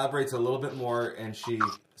 She elaborates a little bit more, and she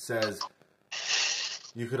says,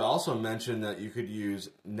 you could also mention that you could use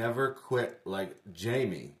never quit like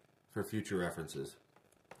Jamie for future references.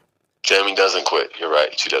 Jamie doesn't quit. You're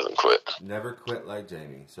right. She doesn't quit. Never quit like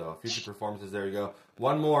Jamie. So future performances, there you go.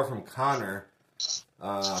 One more from Connor.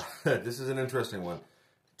 This is an interesting one.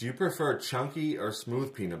 Do you prefer chunky or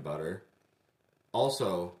smooth peanut butter?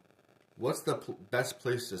 Also, what's the best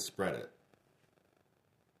place to spread it?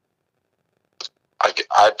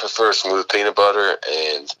 I prefer smooth peanut butter,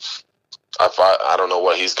 and I don't know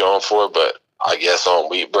what he's going for, but I guess on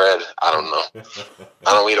wheat bread, I don't know.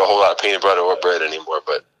 I don't eat a whole lot of peanut butter or bread anymore,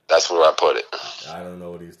 but that's where I put it. I don't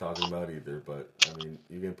know what he's talking about either, but, I mean,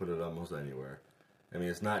 you can put it almost anywhere. I mean,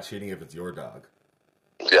 it's not cheating if it's your dog.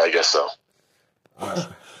 Yeah, I guess so. All right.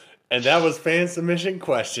 And that was fan submission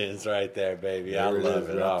questions right there, baby. There I it love is,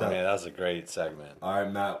 it. wrapped Oh, up. man, that was a great segment. All right,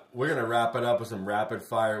 Matt, we're going to wrap it up with some rapid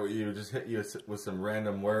fire with you. Just hit you with some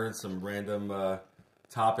random words, some random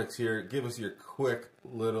topics here. Give us your quick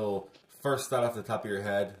little first thought off the top of your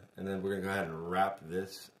head, and then we're going to go ahead and wrap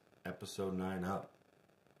this episode 9 up.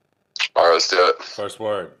 All right, let's do it. First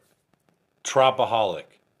word. Tropaholic.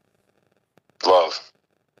 Love.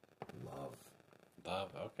 Love. Love,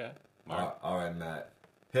 okay. Mark. All right, Matt.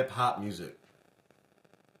 Hip-hop music.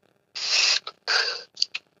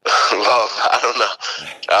 Love. I don't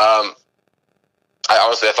know. I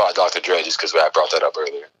honestly thought Dr. Dre just because I brought that up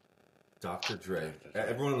earlier. Dr. Dre.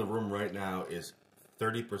 Everyone in the room right now is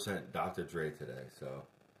 30% Dr. Dre today, so.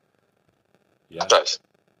 Yeah. Nice.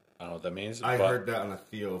 I don't know what that means. I but heard that on a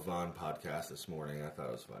Theo Von podcast this morning. I thought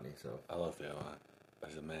it was funny, so. I love Theo Von.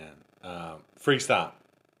 He's a man. Freak Stomp.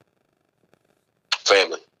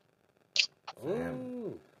 Family.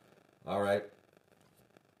 Ooh. All right.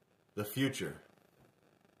 The future.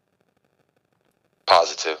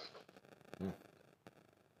 Positive.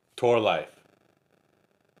 Tour life.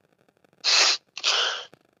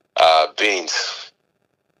 Beans.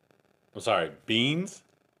 I'm sorry, beans?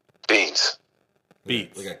 Beans.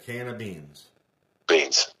 Beets. Like a can of beans.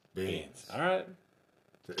 Beans. Beans. All right.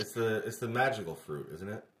 It's the magical fruit, isn't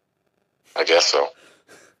it? I guess so.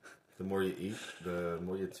 The more you eat, the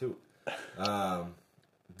more you toot.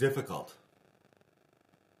 Difficult.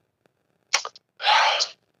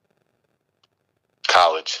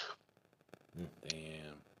 College.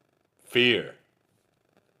 Damn. Fear.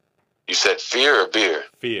 You said fear or beer?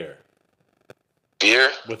 Fear.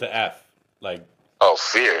 Beer? With an F. Like Oh,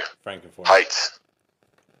 fear. Frankenfort. Heights.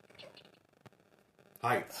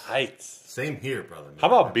 Heights. Heights. Same here, brother. How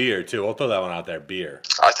about beer, too? We'll throw that one out there. Beer.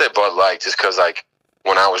 I say Bud Light just because, like,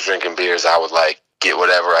 when I was drinking beers, I would, like, get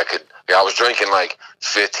whatever I could. I was drinking, like,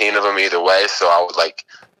 15 of them either way, so I would, like,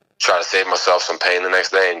 try to save myself some pain the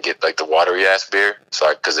next day and get, like, the watery-ass beer. So,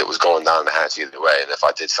 because it was going down the hatch either way. And if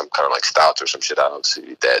I did some kind of, like, stout or some shit, I would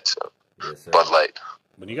be dead. So, Yes, sir. Bud Light.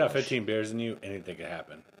 When you got 15 beers in you, anything can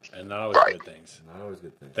happen. And not always Right. good things. Not always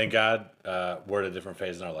good things. Thank God we're at a different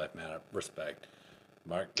phase in our life, man. Respect.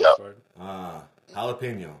 Mark, Yep. next word?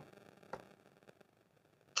 Jalapeno.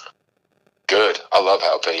 Good. I love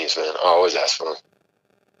jalapenos, man. I always ask for them.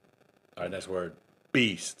 All right, next word.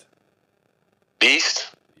 Beast.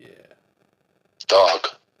 Beast? Yeah. Dog.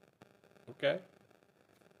 Okay.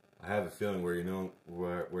 I have a feeling where you're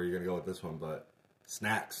gonna go with this one, but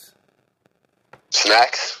Snacks.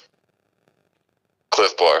 Snacks?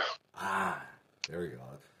 Cliff Bar. Ah, there we go.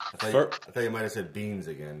 I thought you might have said beans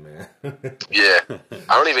again, man. Yeah.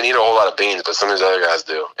 I don't even eat a whole lot of beans, but some of these other guys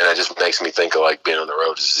do. And it just makes me think of like being on the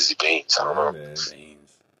road, just easy beans. I don't know. Man.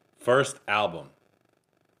 Beans. First album.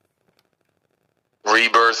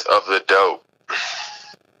 Rebirth of the Dope.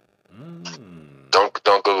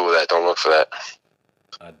 Don't Google that. Don't look for that.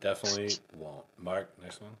 I definitely won't. Mark,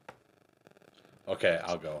 next one. Okay,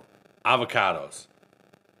 I'll go. Avocados.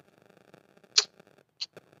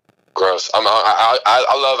 Gross.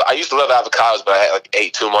 I used to love avocados, but I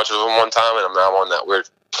ate too much of them one time, and I'm now on that weird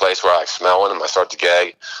place where I smell them, I start to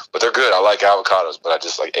gag. But they're good. I like avocados, but I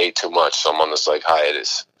just ate too much, so I'm on this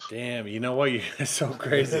hiatus. Damn, you know what? You're so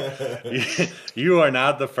crazy. You are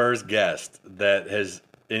not the first guest that has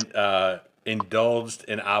indulged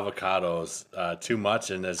in avocados too much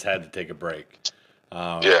and has had to take a break.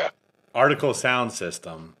 Yeah. Article Sound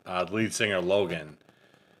System, lead singer Logan.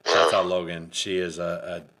 Shouts out Logan. She is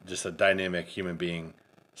just a dynamic human being.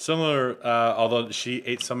 Similar, although she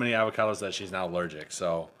ate so many avocados that she's now allergic.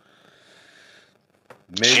 So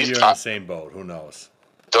maybe you're in the same boat. Who knows?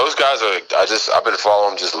 Those guys are. I've been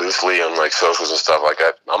following them just loosely on socials and stuff like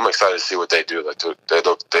that. I'm excited to see what they do. They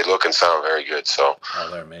look and sound very good. So. Oh,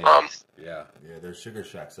 they're amazing. Yeah. Yeah, their Sugar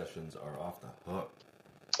Shack sessions are off the hook.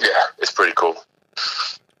 Yeah, it's pretty cool.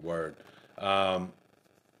 Word. All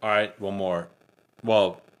right, one more.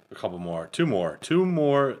 Well, a couple more. Two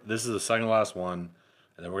more. This is the second to last one,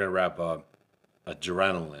 and then we're gonna wrap up.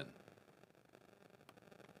 Adrenaline.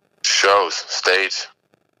 Shows, stage.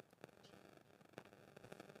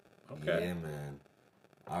 Okay. Yeah, man.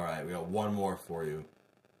 All right, we got one more for you.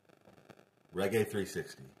 Reggae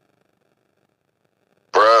 360.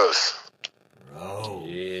 Bros. Bro.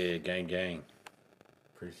 Yeah, gang.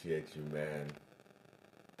 Appreciate you, man.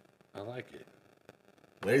 I like it.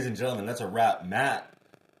 Ladies and gentlemen, that's a wrap. Matt,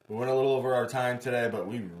 we went a little over our time today, but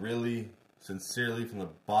we really, sincerely, from the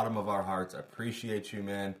bottom of our hearts, appreciate you,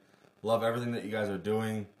 man. Love everything that you guys are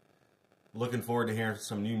doing. Looking forward to hearing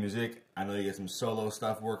some new music. I know you get some solo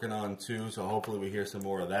stuff working on, too, so hopefully we hear some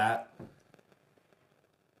more of that.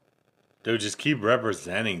 Dude, just keep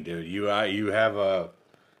representing, dude. You have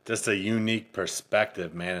just a unique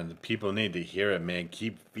perspective, man, and the people need to hear it, man.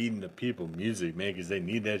 Keep feeding the people music, man, because they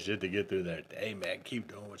need that shit to get through their day, man.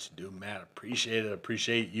 Keep doing what you do, man. Appreciate it.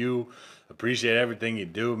 Appreciate you. Appreciate everything you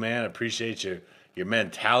do, man. Appreciate your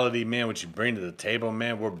mentality, man, what you bring to the table,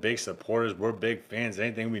 man. We're big supporters. We're big fans.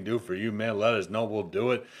 Anything we do for you, man, let us know. We'll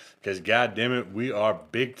do it, because, goddamn it, we are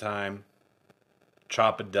big-time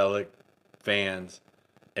Tropidelic fans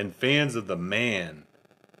and fans of the man,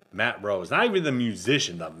 Matt Rhodes. Not even the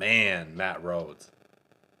musician, the man, Matt Rhodes.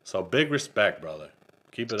 So big respect, brother.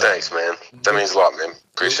 Keep it up. Thanks, man. That means a lot, man.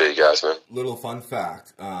 Appreciate you guys, man. Little fun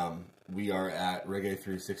fact. We are at Reggae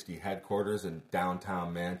 360 headquarters in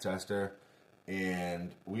downtown Manchester,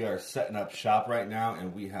 and we are setting up shop right now,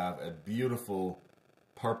 and we have a beautiful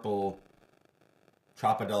purple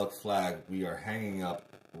Tropidelic flag we are hanging up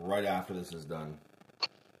right after this is done.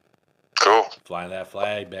 Cool. Fly that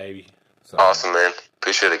flag, baby. So, Awesome, man.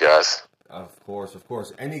 Appreciate it, guys. Of course.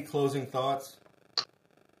 Any closing thoughts?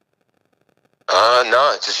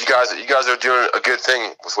 No, just you guys are doing a good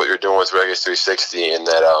thing with what you're doing with Reggae 360, and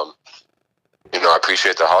that I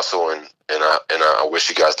appreciate the hustle, and I wish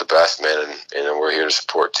you guys the best, man, and we're here to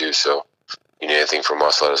support too. So, you need anything from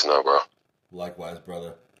us, let us know, bro. Likewise,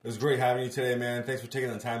 brother. It was great having you today, man. Thanks for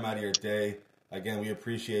taking the time out of your day. Again, we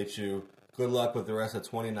appreciate you. Good luck with the rest of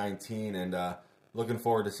 2019, and looking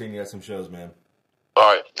forward to seeing you at some shows, man.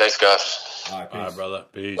 All right, thanks, guys. All right, peace. All right, brother.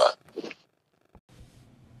 Peace. Bye.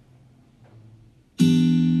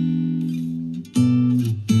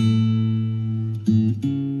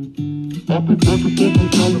 I've been back and forth from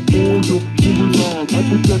California, moving on. I've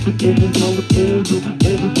been back and forth from California,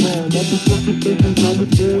 all the time. I've been back and forth from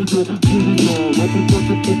California, moving on. I've been back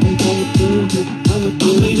and forth from California.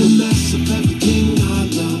 I made a mess of everything I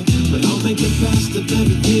love, but I'll make the best of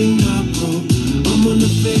everything I broke. I'm gonna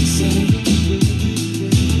fix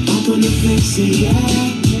it, yeah.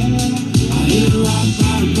 I hit rock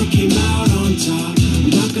bottom but came out on top. I'm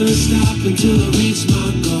not gonna stop until I reach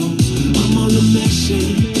my goals. I'm on a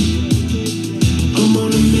mission,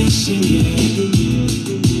 yeah.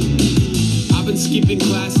 I've been skipping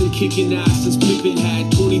class and kicking ass since Pippen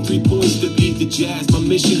had 23 points to beat the Jazz. My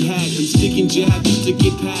mission had been sticking jab just to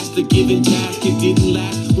get past the given task. It didn't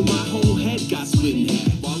last when my whole head got split in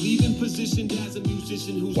half. While even positioned as a musician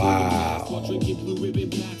Wow.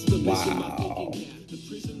 Wow.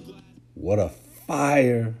 What a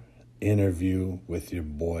fire interview with your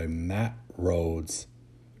boy Matt Rhodes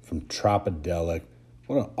from Tropidelic.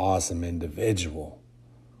 What an awesome individual.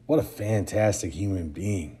 What a fantastic human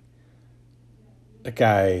being. That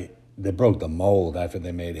guy, they broke the mold after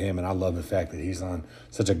they made him, and I love the fact that he's on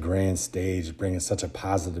such a grand stage, bringing such a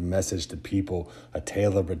positive message to people, a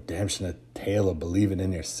tale of redemption, a tale of believing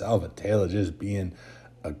in yourself, a tale of just being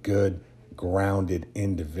a good, grounded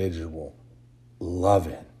individual. Love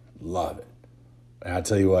it. Love it. And I'll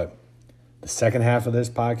tell you what, the second half of this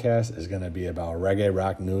podcast is going to be about reggae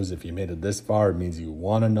rock news. If you made it this far, it means you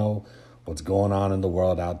want to know what's going on in the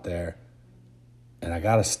world out there. And I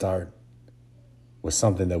got to start with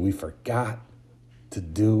something that we forgot to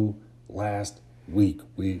do last week.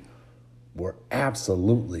 We were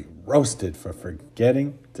absolutely roasted for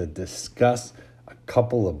forgetting to discuss a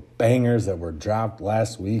couple of bangers that were dropped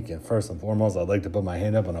last week. And first and foremost, I'd like to put my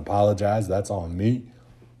hand up and apologize. That's on me.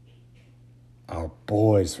 Our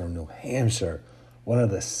boys from New Hampshire, one of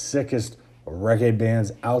the sickest reggae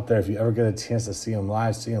bands out there. If you ever get a chance to see them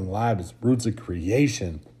live, It's Roots of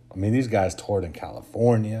Creation. I mean, these guys toured in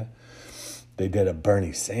California. They did a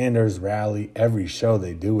Bernie Sanders rally. Every show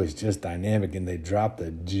they do is just dynamic, and they dropped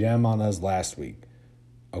a gem on us last week.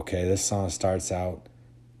 Okay, this song starts out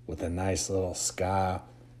with a nice little ska,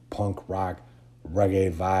 punk rock,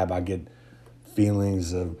 reggae vibe. I get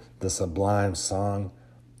feelings of the Sublime song,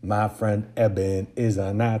 My Friend Eben is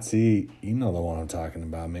a Nazi. You know the one I'm talking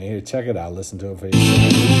about, man. Here, check it out. Listen to it for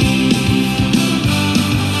yourself.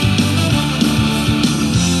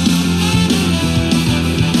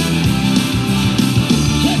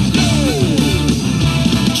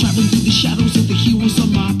 Shadows of the heroes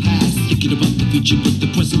of my past. Thinking about the future, but the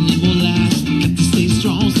present it will last. Got to stay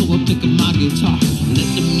strong, so I pick up my guitar. Let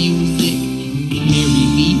the music carry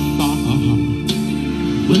me far.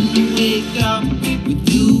 When I wake up with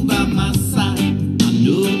you by my side, I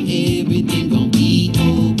know everything gon' be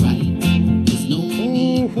alright. There's no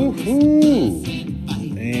need for us and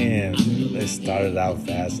fight. Man, they started out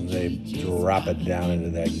fast and they drop it down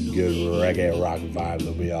into that good reggae rock vibe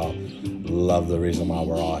that we all love. The reason why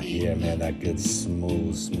we're all here, man. That good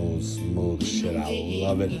smooth shit. I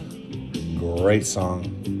love it. Great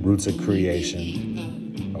song. Roots of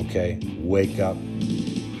Creation. Okay, Wake Up.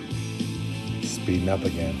 Speeding up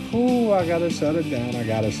again. Ooh, I gotta shut it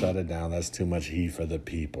down. That's too much heat for the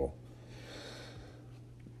people.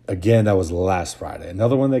 Again, that was last Friday.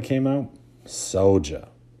 Another one that came out, Soulja.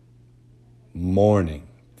 Morning,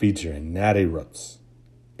 featuring Natty Roots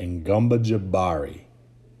and Gumba Jabari.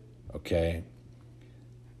 Okay,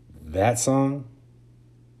 that song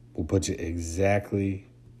will put you exactly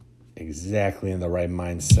in the right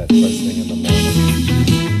mindset first thing in the morning.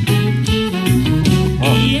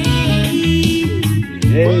 Yeah.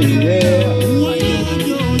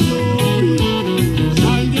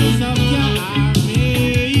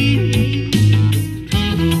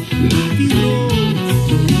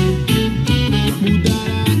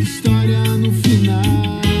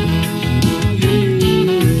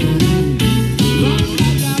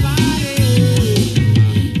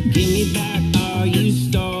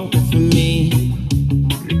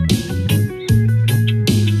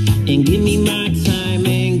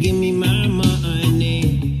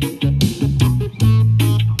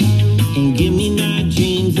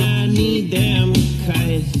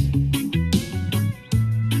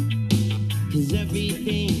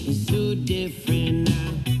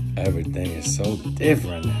 Everything is so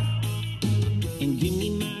different now.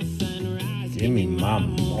 Give me my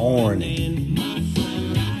morning.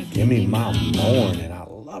 Give me my morning. I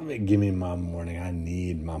love it. Give me my morning. I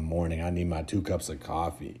need my morning. I need my 2 cups of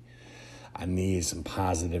coffee. I need some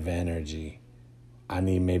positive energy. I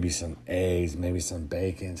need maybe some eggs, maybe some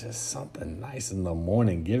bacon, just something nice in the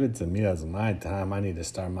morning. Give it to me. That's my time. I need to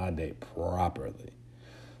start my day properly.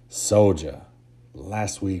 Soulja,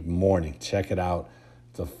 last week morning. Check it out.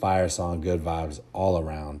 It's a fire song, good vibes all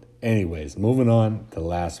around. Anyways, moving on to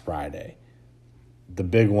last Friday. The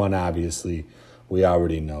big one, obviously, we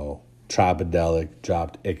already know. Tropidelic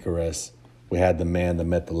dropped Icarus. We had the man, the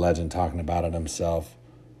myth, the legend talking about it himself.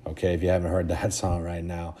 Okay, if you haven't heard that song right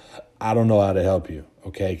now, I don't know how to help you,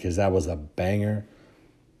 okay, because that was a banger,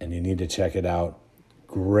 and you need to check it out.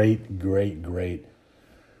 Great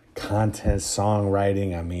content,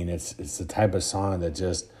 songwriting. I mean, it's the type of song that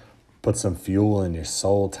just puts some fuel in your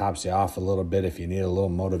soul, tops you off a little bit if you need a little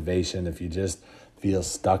motivation, if you just feel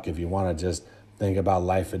stuck, if you want to just think about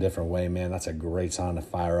life a different way, man, that's a great song to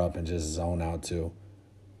fire up and just zone out to.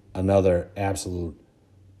 Another absolute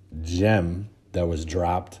gem that was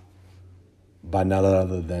dropped by none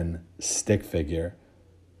other than Stick Figure.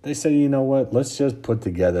 They said, you know what, let's just put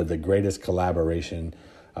together the greatest collaboration,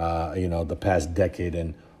 the past decade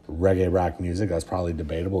in reggae rock music. That's probably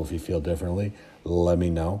debatable. If you feel differently, let me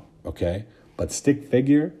know, okay? But Stick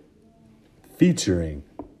Figure featuring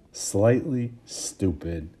Slightly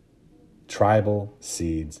Stoopid, Tribal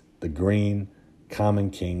Seeds, The Green, Common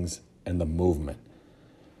Kings, and The Movement.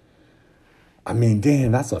 I mean,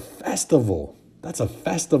 damn, that's a festival. That's a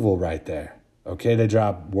festival right there. Okay, they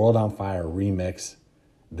dropped World on Fire remix.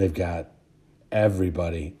 They've got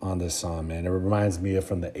everybody on this song, man. It reminds me of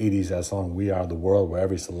from the 80s, that song We Are the World, where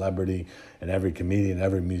every celebrity and every comedian,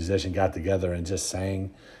 every musician got together and just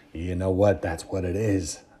sang, you know what, that's what it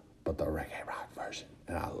is, but the reggae rock version.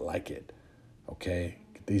 And I like it. Okay,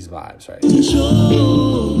 get these vibes right here.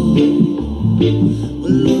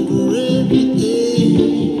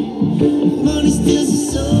 Money steals the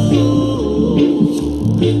soul,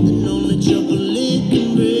 and only chocolate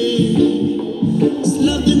can bring. It's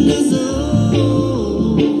love that does all,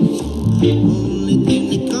 only thing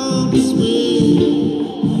that comes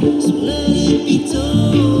with. So let it be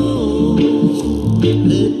told,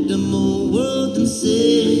 let the whole world and say.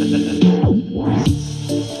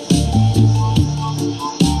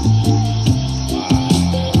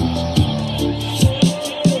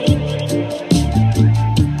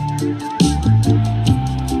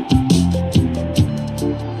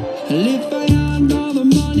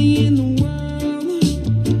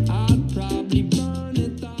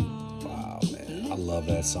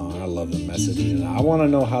 I want to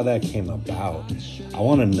know how that came about. I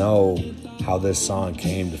want to know how this song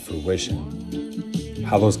came to fruition.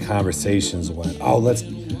 How those conversations went. Oh, let's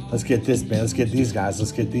get this band, let's get these guys,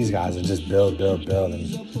 and just build.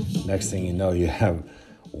 And next thing you know, you have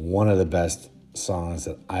one of the best songs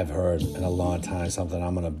that I've heard in a long time, something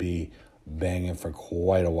I'm going to be banging for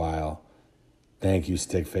quite a while. Thank you,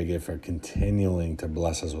 Stick Figure, for continuing to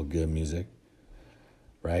bless us with good music.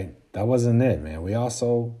 Right? That wasn't it, man. We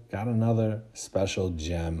also got another special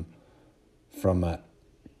gem from a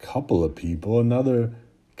couple of people, another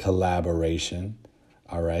collaboration,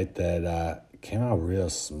 all right, that came out real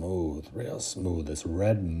smooth. It's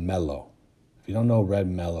Red Mellow. If you don't know Red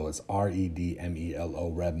Mellow, it's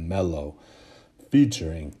Redmelo, Red Mellow,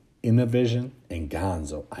 featuring Innovision and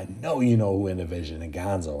Gonzo. I know you know who Innovision and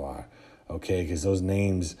Gonzo are, okay, because those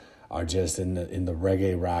names are just in the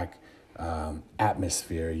reggae rock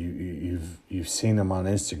atmosphere. You've seen them on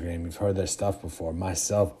Instagram. You've heard their stuff before.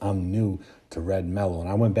 Myself, I'm new to Red Mellow, and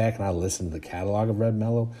I went back and I listened to the catalog of Red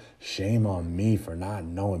Mellow. Shame on me for not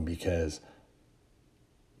knowing, because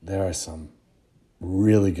there are some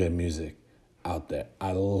really good music out there.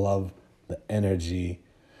 I love the energy.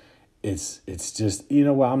 It's just, you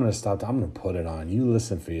know what? I'm gonna stop. I'm gonna put it on. You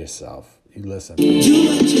listen for yourself. You listen. For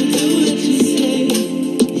yourself. Do what you say.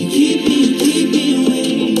 You keep me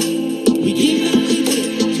away. We give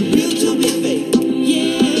everything too real to be fake.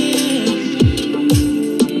 Yeah.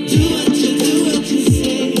 Do what you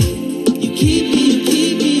say. You keep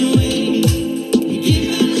me away. We give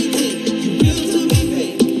everything too real to be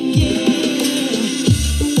fake. Yeah.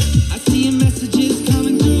 I see your messages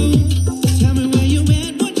coming through. Tell me where you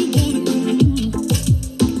at, what you wanna do.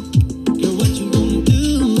 Girl, what you wanna do.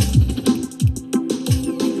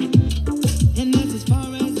 And that's as far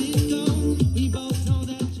as it goes. We both know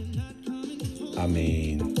that you're not coming home.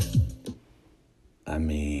 I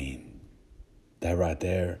mean, that right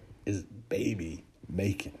there is Baby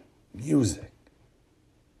making music.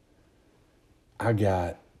 I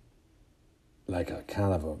got like a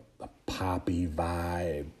kind of a poppy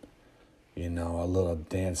vibe, you know, a little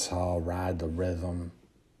dance hall, ride the rhythm,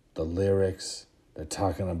 the lyrics. They're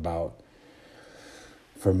talking about,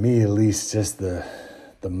 for me at least, just the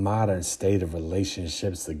modern state of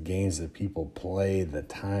relationships, the games that people play, the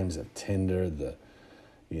times of Tinder, the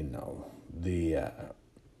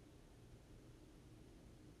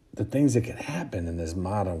things that can happen in this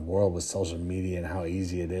modern world with social media and how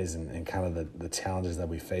easy it is, and kind of the challenges that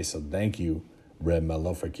we face. So thank you, Red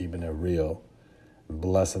Mellow, for keeping it real and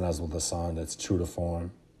blessing us with a song that's true to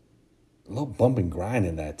form. A little bump and grind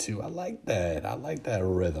in that too. I like that. I like that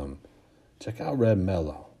rhythm. Check out Red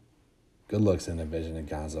Mellow. Good looks in the Vision and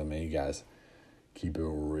Gonzo, man. You guys keep it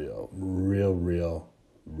real. Real.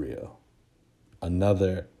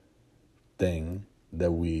 Another thing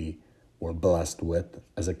that we were blessed with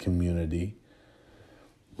as a community,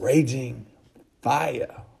 Raging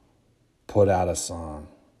Fire put out a song,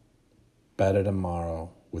 Better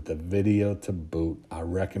Tomorrow, with a video to boot. I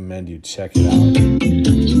recommend you check it out.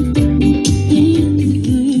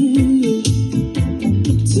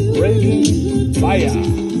 Raging Fire.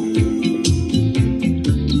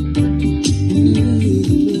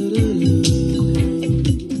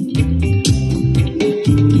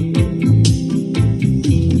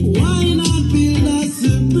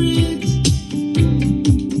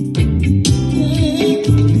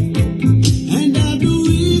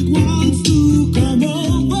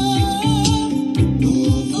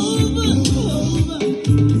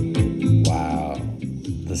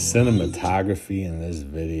 cinematography in this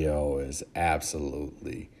video is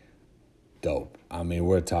absolutely dope. I mean,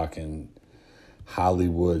 we're talking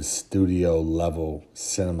Hollywood studio level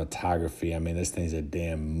cinematography. I mean, this thing's a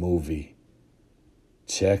damn movie.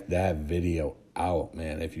 Check that video out,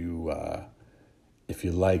 man. If you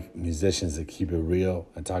like musicians that keep it real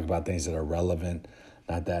and talk about things that are relevant,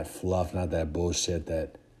 not that fluff, not that bullshit,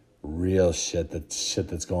 that real shit, that shit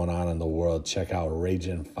that's going on in the world, check out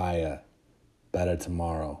Raging Fire, Better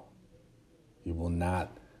Tomorrow. You will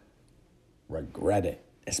not regret it.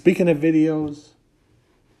 And speaking of videos,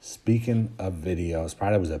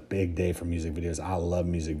 Friday was a big day for music videos. I love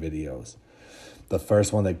music videos. The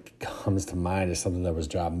first one that comes to mind is something that was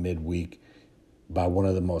dropped midweek by one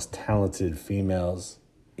of the most talented females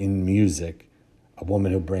in music, a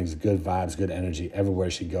woman who brings good vibes, good energy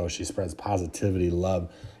everywhere she goes. She spreads positivity,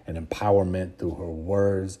 love, and empowerment through her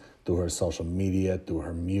words, through her social media, through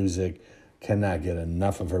her music. Cannot get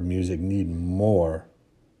enough of her music, need more.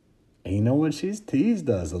 And you know what? She's teased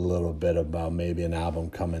us a little bit about maybe an album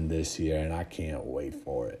coming this year, and I can't wait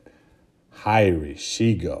for it. Hyrie,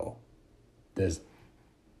 Shigo. There's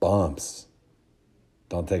bumps.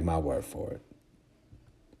 Don't take my word for it.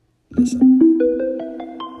 Listen.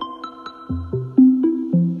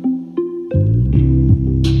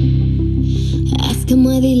 Ask them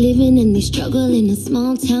why they living and they struggle in a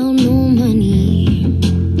small town, no money.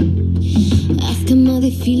 Ask them how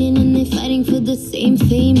they feeling and they fighting for the same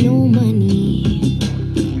fame, no money.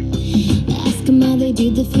 Ask them how they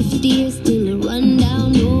did the 50 years, still a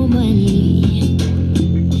rundown, no money.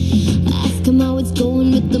 Ask them how it's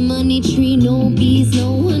going with the money tree, no bees,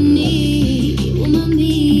 no honey. Oh,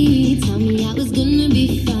 mommy, tell me I was gonna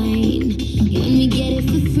be fine when we get it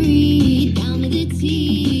for free, down to the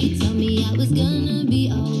T. Tell me I was gonna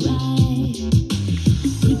be alright.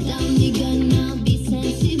 Put down the gun now, be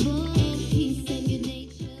sensible. Peace and good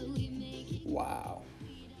nature, we make it. Wow.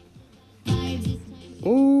 Vibes, it's time.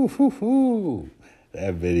 Ooh, hoo.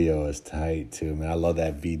 That video is tight too, man. I love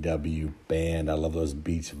that VW band. I love those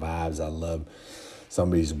beach vibes. I love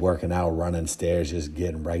somebody's working out, running stairs, just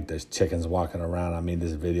getting right. There's chickens walking around. I mean,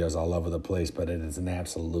 this video is all over the place, but it is an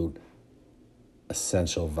absolute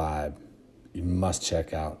essential vibe. You must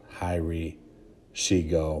check out Hyrie,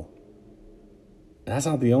 Shigo. And that's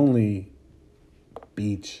not the only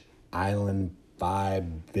beach island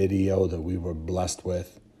vibe video that we were blessed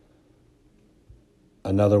with.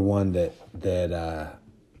 Another one that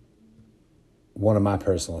one of my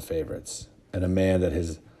personal favorites, and a man that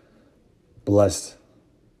has blessed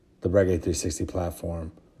the Reggae 360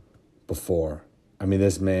 platform before. I mean,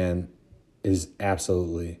 this man is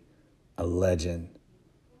absolutely a legend.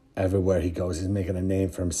 Everywhere he goes, he's making a name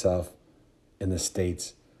for himself in the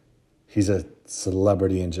States. He's a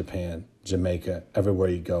celebrity in Japan, Jamaica, everywhere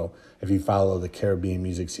you go. If you follow the Caribbean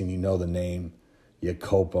music scene, you know the name,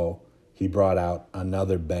 Jacopo. He brought out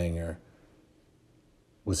another banger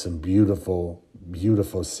with some beautiful,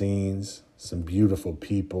 beautiful scenes, some beautiful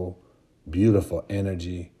people, beautiful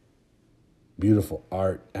energy, beautiful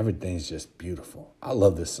art. Everything's just beautiful. I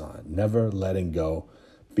love this song, Never Letting Go,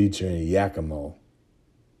 featuring Yakomo,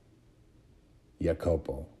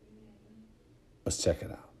 Jacopo. Let's check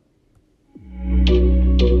it out.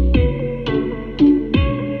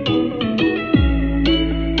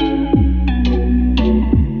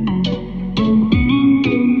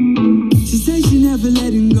 She says she never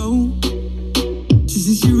letting go. She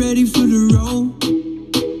says she ready for the road.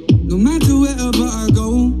 No matter wherever I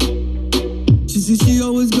go. She says she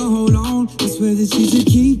always gonna hold on. I swear that she's a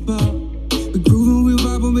keeper. We grooving, we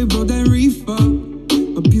vibing, we brought that reefer.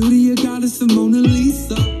 A beauty, a goddess, a Mona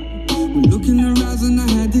Lisa. We look in her eyes and I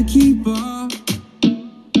had to keep her.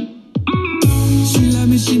 She love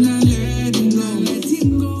me, she not letting go.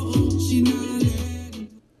 Letting go, she not letting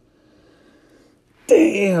go.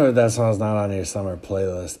 Damn, that song's not on your summer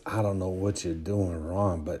playlist. I don't know what you're doing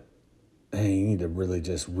wrong, but man, you need to really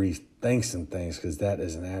just rethink some things, because that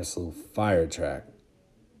is an absolute fire track.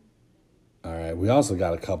 All right, we also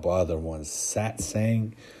got a couple other ones.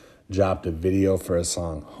 Satsang dropped a video for a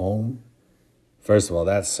song, Home. First of all,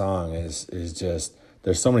 that song is just,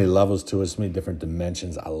 there's so many levels to it, so many different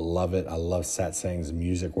dimensions. I love it. I love Satsang's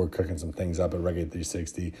music. We're cooking some things up at Reggae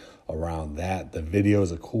 360 around that. The video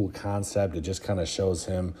is a cool concept. It just kind of shows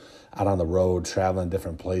him out on the road, traveling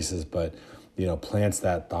different places, but, you know, plants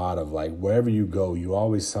that thought of like, wherever you go, you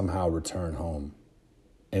always somehow return home.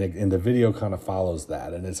 And the video kind of follows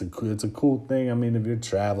that. And it's a cool thing. I mean, if you're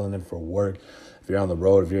traveling and for work, if you're on the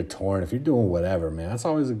road, if you're touring, if you're doing whatever, man, that's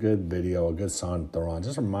always a good video, a good song to throw on.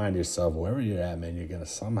 Just remind yourself, wherever you're at, man, you're going to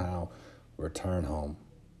somehow return home.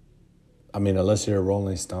 I mean, unless you're a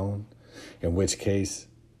Rolling Stone, in which case,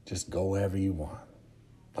 Just go wherever you want.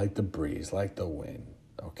 Like the breeze, like the wind.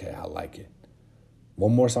 Okay, I like it.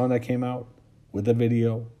 One more song that came out with the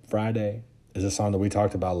video Friday is a song that we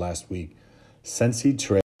talked about last week. Sensi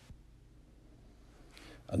Trail.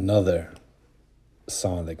 Another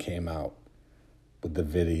song that came out with the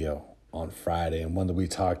video on Friday, and one that we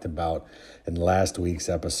talked about in last week's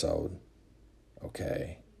episode.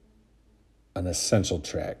 Okay. An essential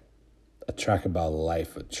track. A track about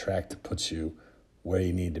life. A track to put you where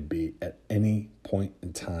you need to be at any point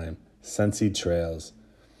in time. Sensi Trails.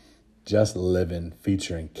 Just Living,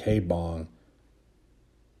 featuring K-Bong.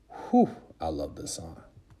 Whew, I love this song.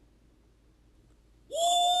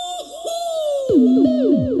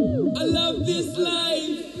 I love this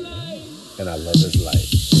life. And I love his life.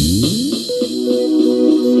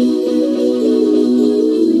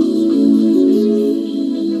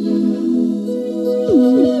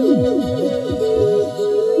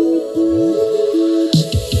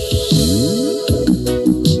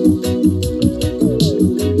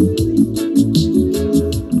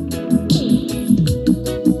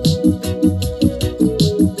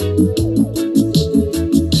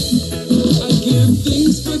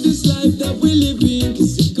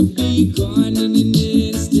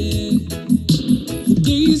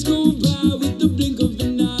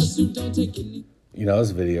 You know,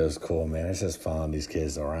 this video is cool, man. It's just following these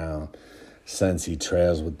kids around Sensi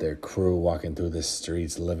Trails with their crew, walking through the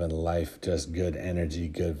streets, living life, just good energy,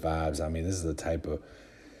 good vibes. I mean, this is the type of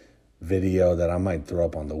video that I might throw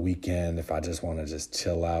up on the weekend if I just want to just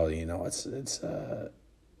chill out. You know, it's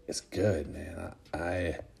good, man.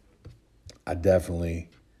 I definitely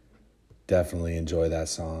enjoy that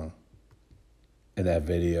song. And that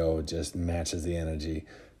video just matches the energy.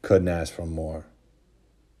 Couldn't ask for more.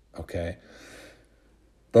 Okay?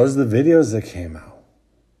 Those are the videos that came out.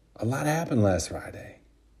 A lot happened last Friday.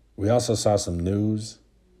 We also saw some news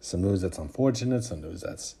that's unfortunate, some news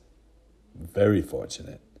that's very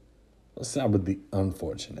fortunate. Let's start with the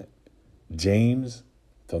unfortunate. James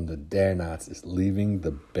from the Dare Knots is leaving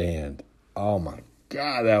the band. Oh my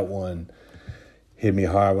God, that one hit me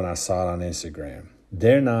hard when I saw it on Instagram.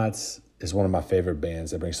 Dare Knots is one of my favorite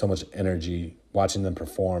bands. They bring so much energy. Watching them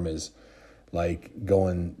perform is like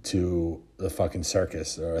going to the fucking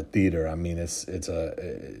circus or a theater. I mean, it's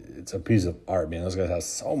a piece of art, man. Those guys have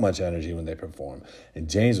so much energy when they perform. And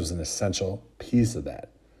James was an essential piece of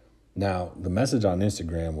that. Now, the message on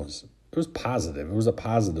Instagram was positive. It was a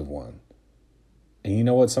positive one. And you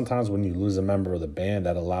know what? Sometimes when you lose a member of the band,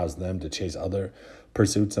 that allows them to chase other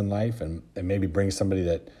pursuits in life and maybe bring somebody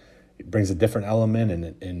that brings a different element.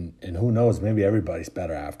 And who knows, maybe everybody's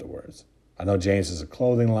better afterwards. I know James has a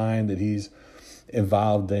clothing line that he's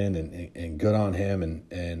involved in and good on him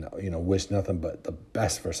and you know, wish nothing but the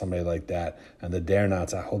best for somebody like that. And the Dare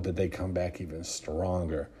Knots, I hope that they come back even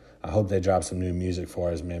stronger. I hope they drop some new music for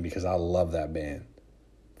us, man, because I love that band.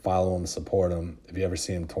 Follow them, support them. If you ever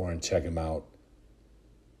see them touring, check them out.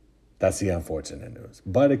 That's the unfortunate news.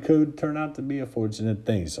 But it could turn out to be a fortunate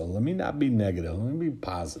thing. So let me not be negative. Let me be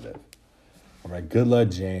positive. All right, good luck,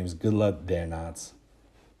 James. Good luck, Dare Knots.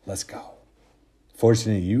 Let's go.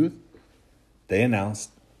 Fortunate Youth, they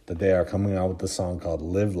announced that they are coming out with a song called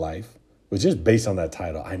Live Life, which is based on that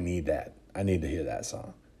title. I need that. I need to hear that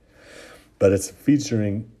song. But it's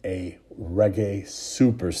featuring a reggae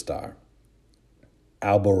superstar,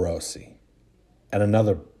 Alborosie, and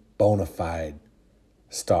another bona fide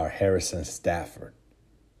star, Harrison Stafford.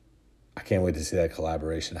 I can't wait to see that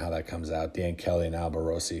collaboration, how that comes out. Dan Kelly and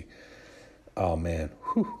Alborosie. Oh, man.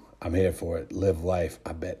 Whew, I'm here for it. Live Life.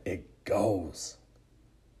 I bet it goes.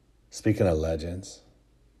 Speaking of legends,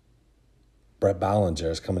 Brett Ballinger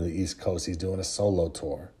is coming to the East Coast. He's doing a solo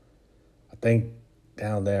tour. I think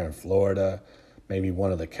down there in Florida, maybe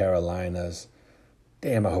one of the Carolinas.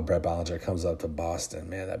 Damn, I hope Brett Ballinger comes up to Boston.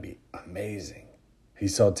 Man, that'd be amazing.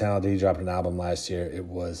 He's so talented. He dropped an album last year. It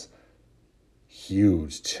was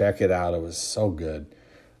huge. Check it out. It was so good.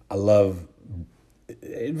 I love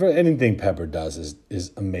anything Pepper does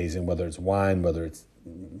is amazing, whether it's wine, whether it's,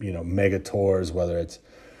 you know, mega tours, whether it's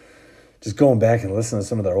just going back and listening to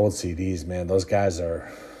some of their old CDs, man. Those guys are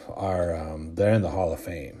they're in the Hall of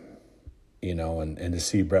Fame, you know, and to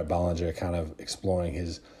see Brett Ballinger kind of exploring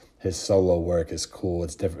his solo work is cool.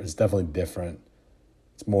 It's different. It's definitely different.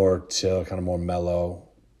 It's more chill, kind of more mellow,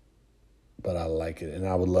 but I like it. And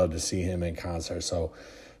I would love to see him in concert. So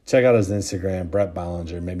check out his Instagram, Brett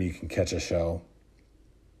Ballinger. Maybe you can catch a show.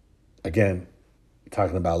 Again,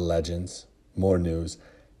 talking about legends, more news.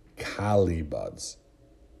 Kali Buds,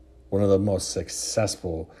 one of the most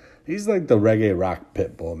successful. He's like the reggae rock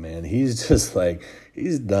pitbull, man. He's just like,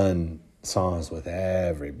 he's done songs with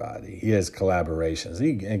everybody. He has collaborations.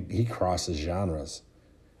 He crosses genres.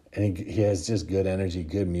 And he has just good energy,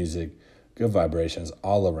 good music, good vibrations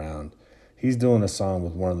all around. He's doing a song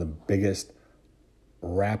with one of the biggest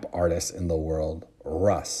rap artists in the world,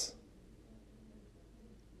 Russ.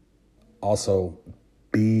 Also,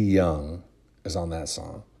 Be Young is on that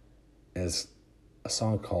song. It's a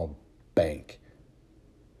song called Bank.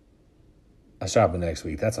 That's dropping next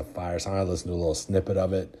week. That's a fire song. I listened to a little snippet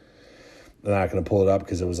of it. I'm not going to pull it up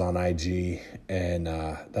because it was on IG. And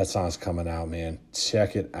that song's coming out, man.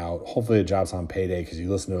 Check it out. Hopefully it drops on payday because you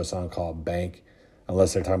listen to a song called Bank.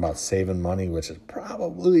 Unless they're talking about saving money, which is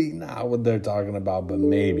probably not what they're talking about, but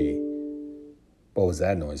maybe. What was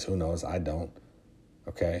that noise? Who knows? I don't.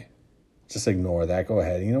 Okay? Just ignore that. Go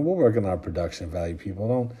ahead. You know, we're working on production value,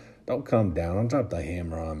 people. Don't come down. Don't drop the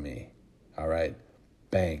hammer on me. All right?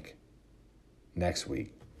 Bank. Next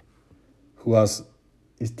week. Who else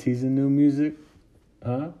is teasing new music?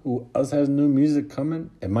 Huh? Who else has new music coming?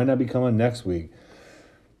 It might not be coming next week.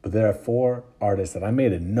 But there are 4 artists that I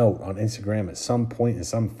made a note on Instagram at some point in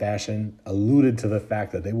some fashion, alluded to the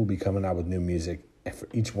fact that they will be coming out with new music. And for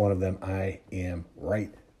each one of them, I am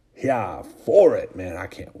right here for it, man. I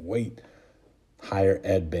can't wait. Higher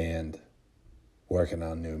Ed Band working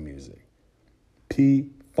on new music.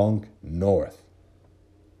 P-Funk North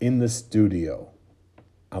in the studio.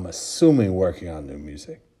 I'm assuming working on new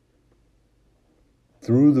music.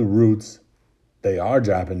 Through the Roots, they are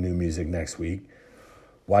dropping new music next week.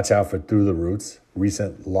 Watch out for Through the Roots,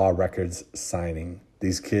 recent Law Records signing.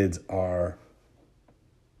 These kids are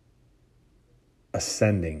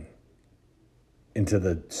ascending into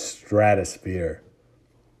the stratosphere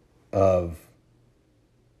of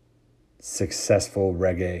successful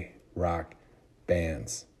reggae rock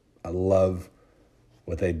bands. I love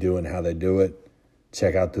what they do and how they do it.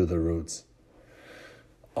 Check out Through the Roots.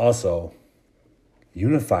 Also,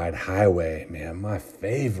 Unified Highway, man, my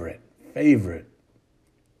favorite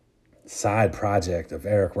side project of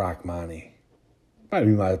Eric Rachmani. Might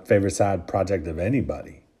be my favorite side project of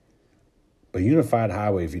anybody. But Unified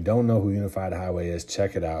Highway, if you don't know who Unified Highway is,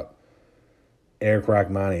 check it out. Eric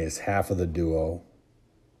Rachmani is half of the duo.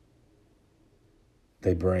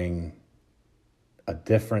 They bring a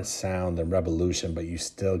different sound than Revolution, but you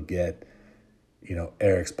still get, you know,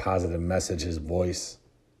 Eric's positive message, his voice.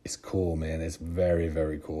 It's cool, man. It's very,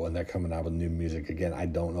 very cool. And they're coming out with new music again. I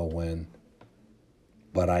don't know when,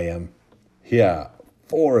 but I am here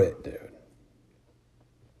for it, dude.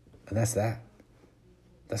 And that's that.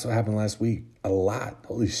 That's what happened last week. A lot.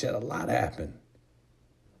 Holy shit, a lot happened.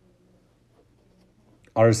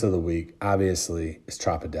 Artist of the week, obviously, is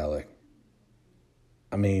Tropidelic.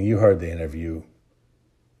 I mean, you heard the interview.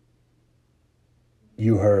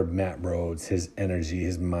 You heard Matt Rhodes, his energy,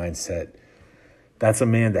 his mindset. That's a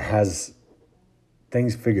man that has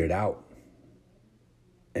things figured out.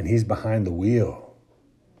 And he's behind the wheel.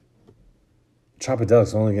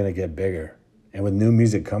 Tropidelic's only going to get bigger. And with new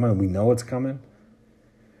music coming, we know it's coming.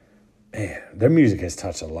 Man, their music has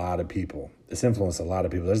touched a lot of people. It's influenced a lot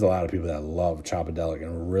of people. There's a lot of people that love Tropidelic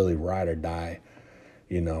and really ride or die,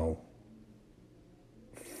 you know,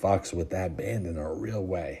 fucks with that band in a real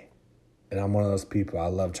way. And I'm one of those people. I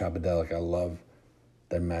love Tropidelic. I love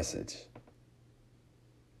their message.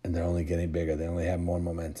 And they're only getting bigger. They only have more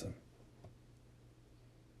momentum.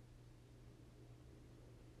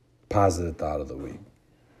 Positive thought of the week.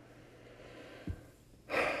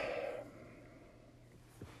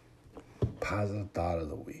 Positive thought of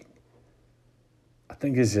the week. I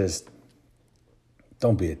think it's just,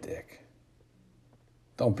 don't be a dick.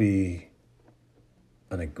 Don't be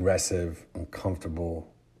an aggressive,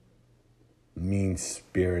 uncomfortable,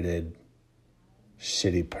 mean-spirited,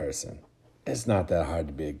 shitty person. It's not that hard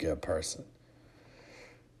to be a good person.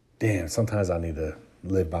 Damn, sometimes I need to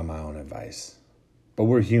live by my own advice. But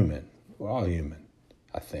we're human. We're all human,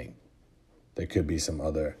 I think. There could be some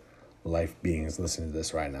other life beings listening to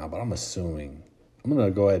this right now, but I'm going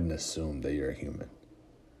to go ahead and assume that you're a human.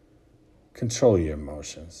 Control your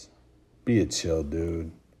emotions. Be a chill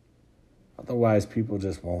dude. Otherwise, people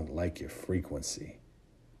just won't like your frequency.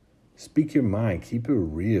 Speak your mind. Keep it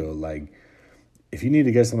real. Like, if you need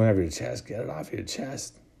to get something off your chest, get it off your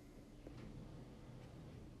chest.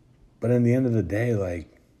 But in the end of the day,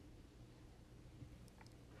 like,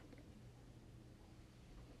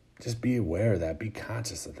 just be aware of that. Be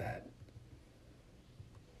conscious of that.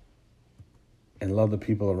 And love the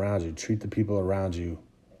people around you. Treat the people around you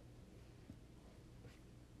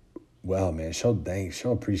well, man. Show thanks.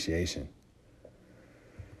 Show appreciation.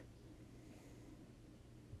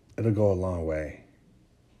 It'll go a long way.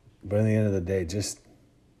 But in the end of the day, just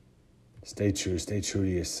stay true. Stay true to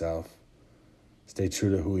yourself. Stay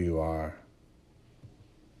true to who you are.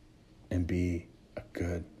 And be a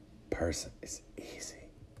good person. It's easy.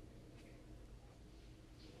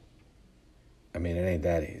 I mean, it ain't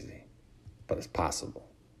that easy, but it's possible.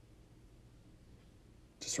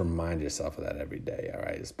 Just remind yourself of that every day, all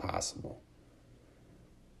right? It's possible.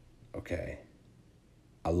 Okay.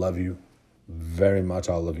 I love you very much,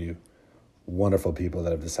 all of you. Wonderful people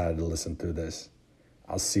that have decided to listen through this.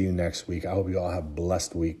 I'll see you next week. I hope you all have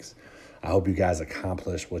blessed weeks. I hope you guys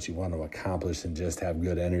accomplish what you want to accomplish and just have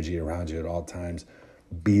good energy around you at all times.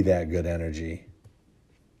 Be that good energy.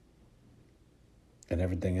 And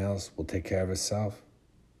everything else will take care of itself.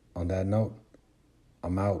 On that note,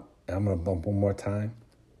 I'm out. And I'm going to bump one more time.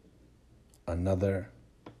 Another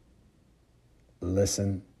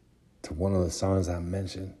listen to one of the songs I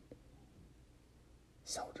mentioned.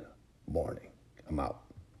 Soldier Morning. I'm out.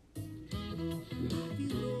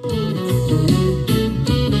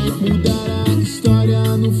 Mudar a história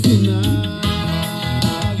no final.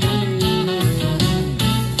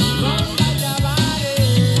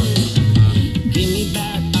 Give me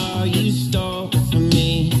back all you stole from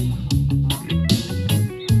me,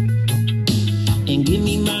 and give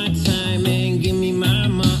me my time and give me my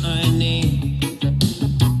money,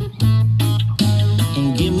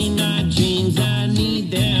 and give me my dreams. I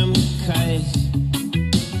need them, cause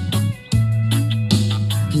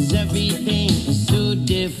everything is so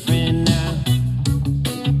different now.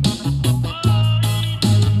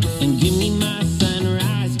 And give me my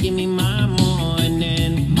sunrise, give me my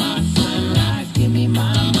morning. My sunrise, give me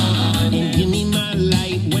my morning. And give me my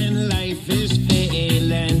light when life is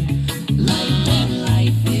failing. Light when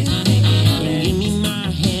life is failing. And give me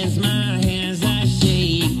my hands are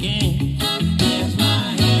shaking.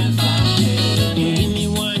 My hands are shaking. And give me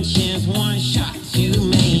one chance, one shot to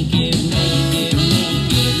make it.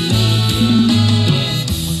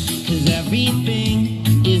 Cause everything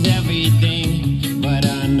is everything, but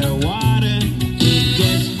underwater it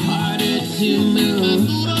gets harder to move,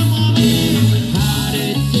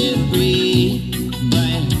 harder to breathe,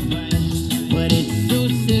 but it's so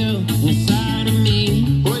still inside of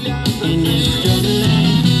me, and it's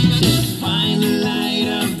struggling to find the light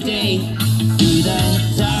of day.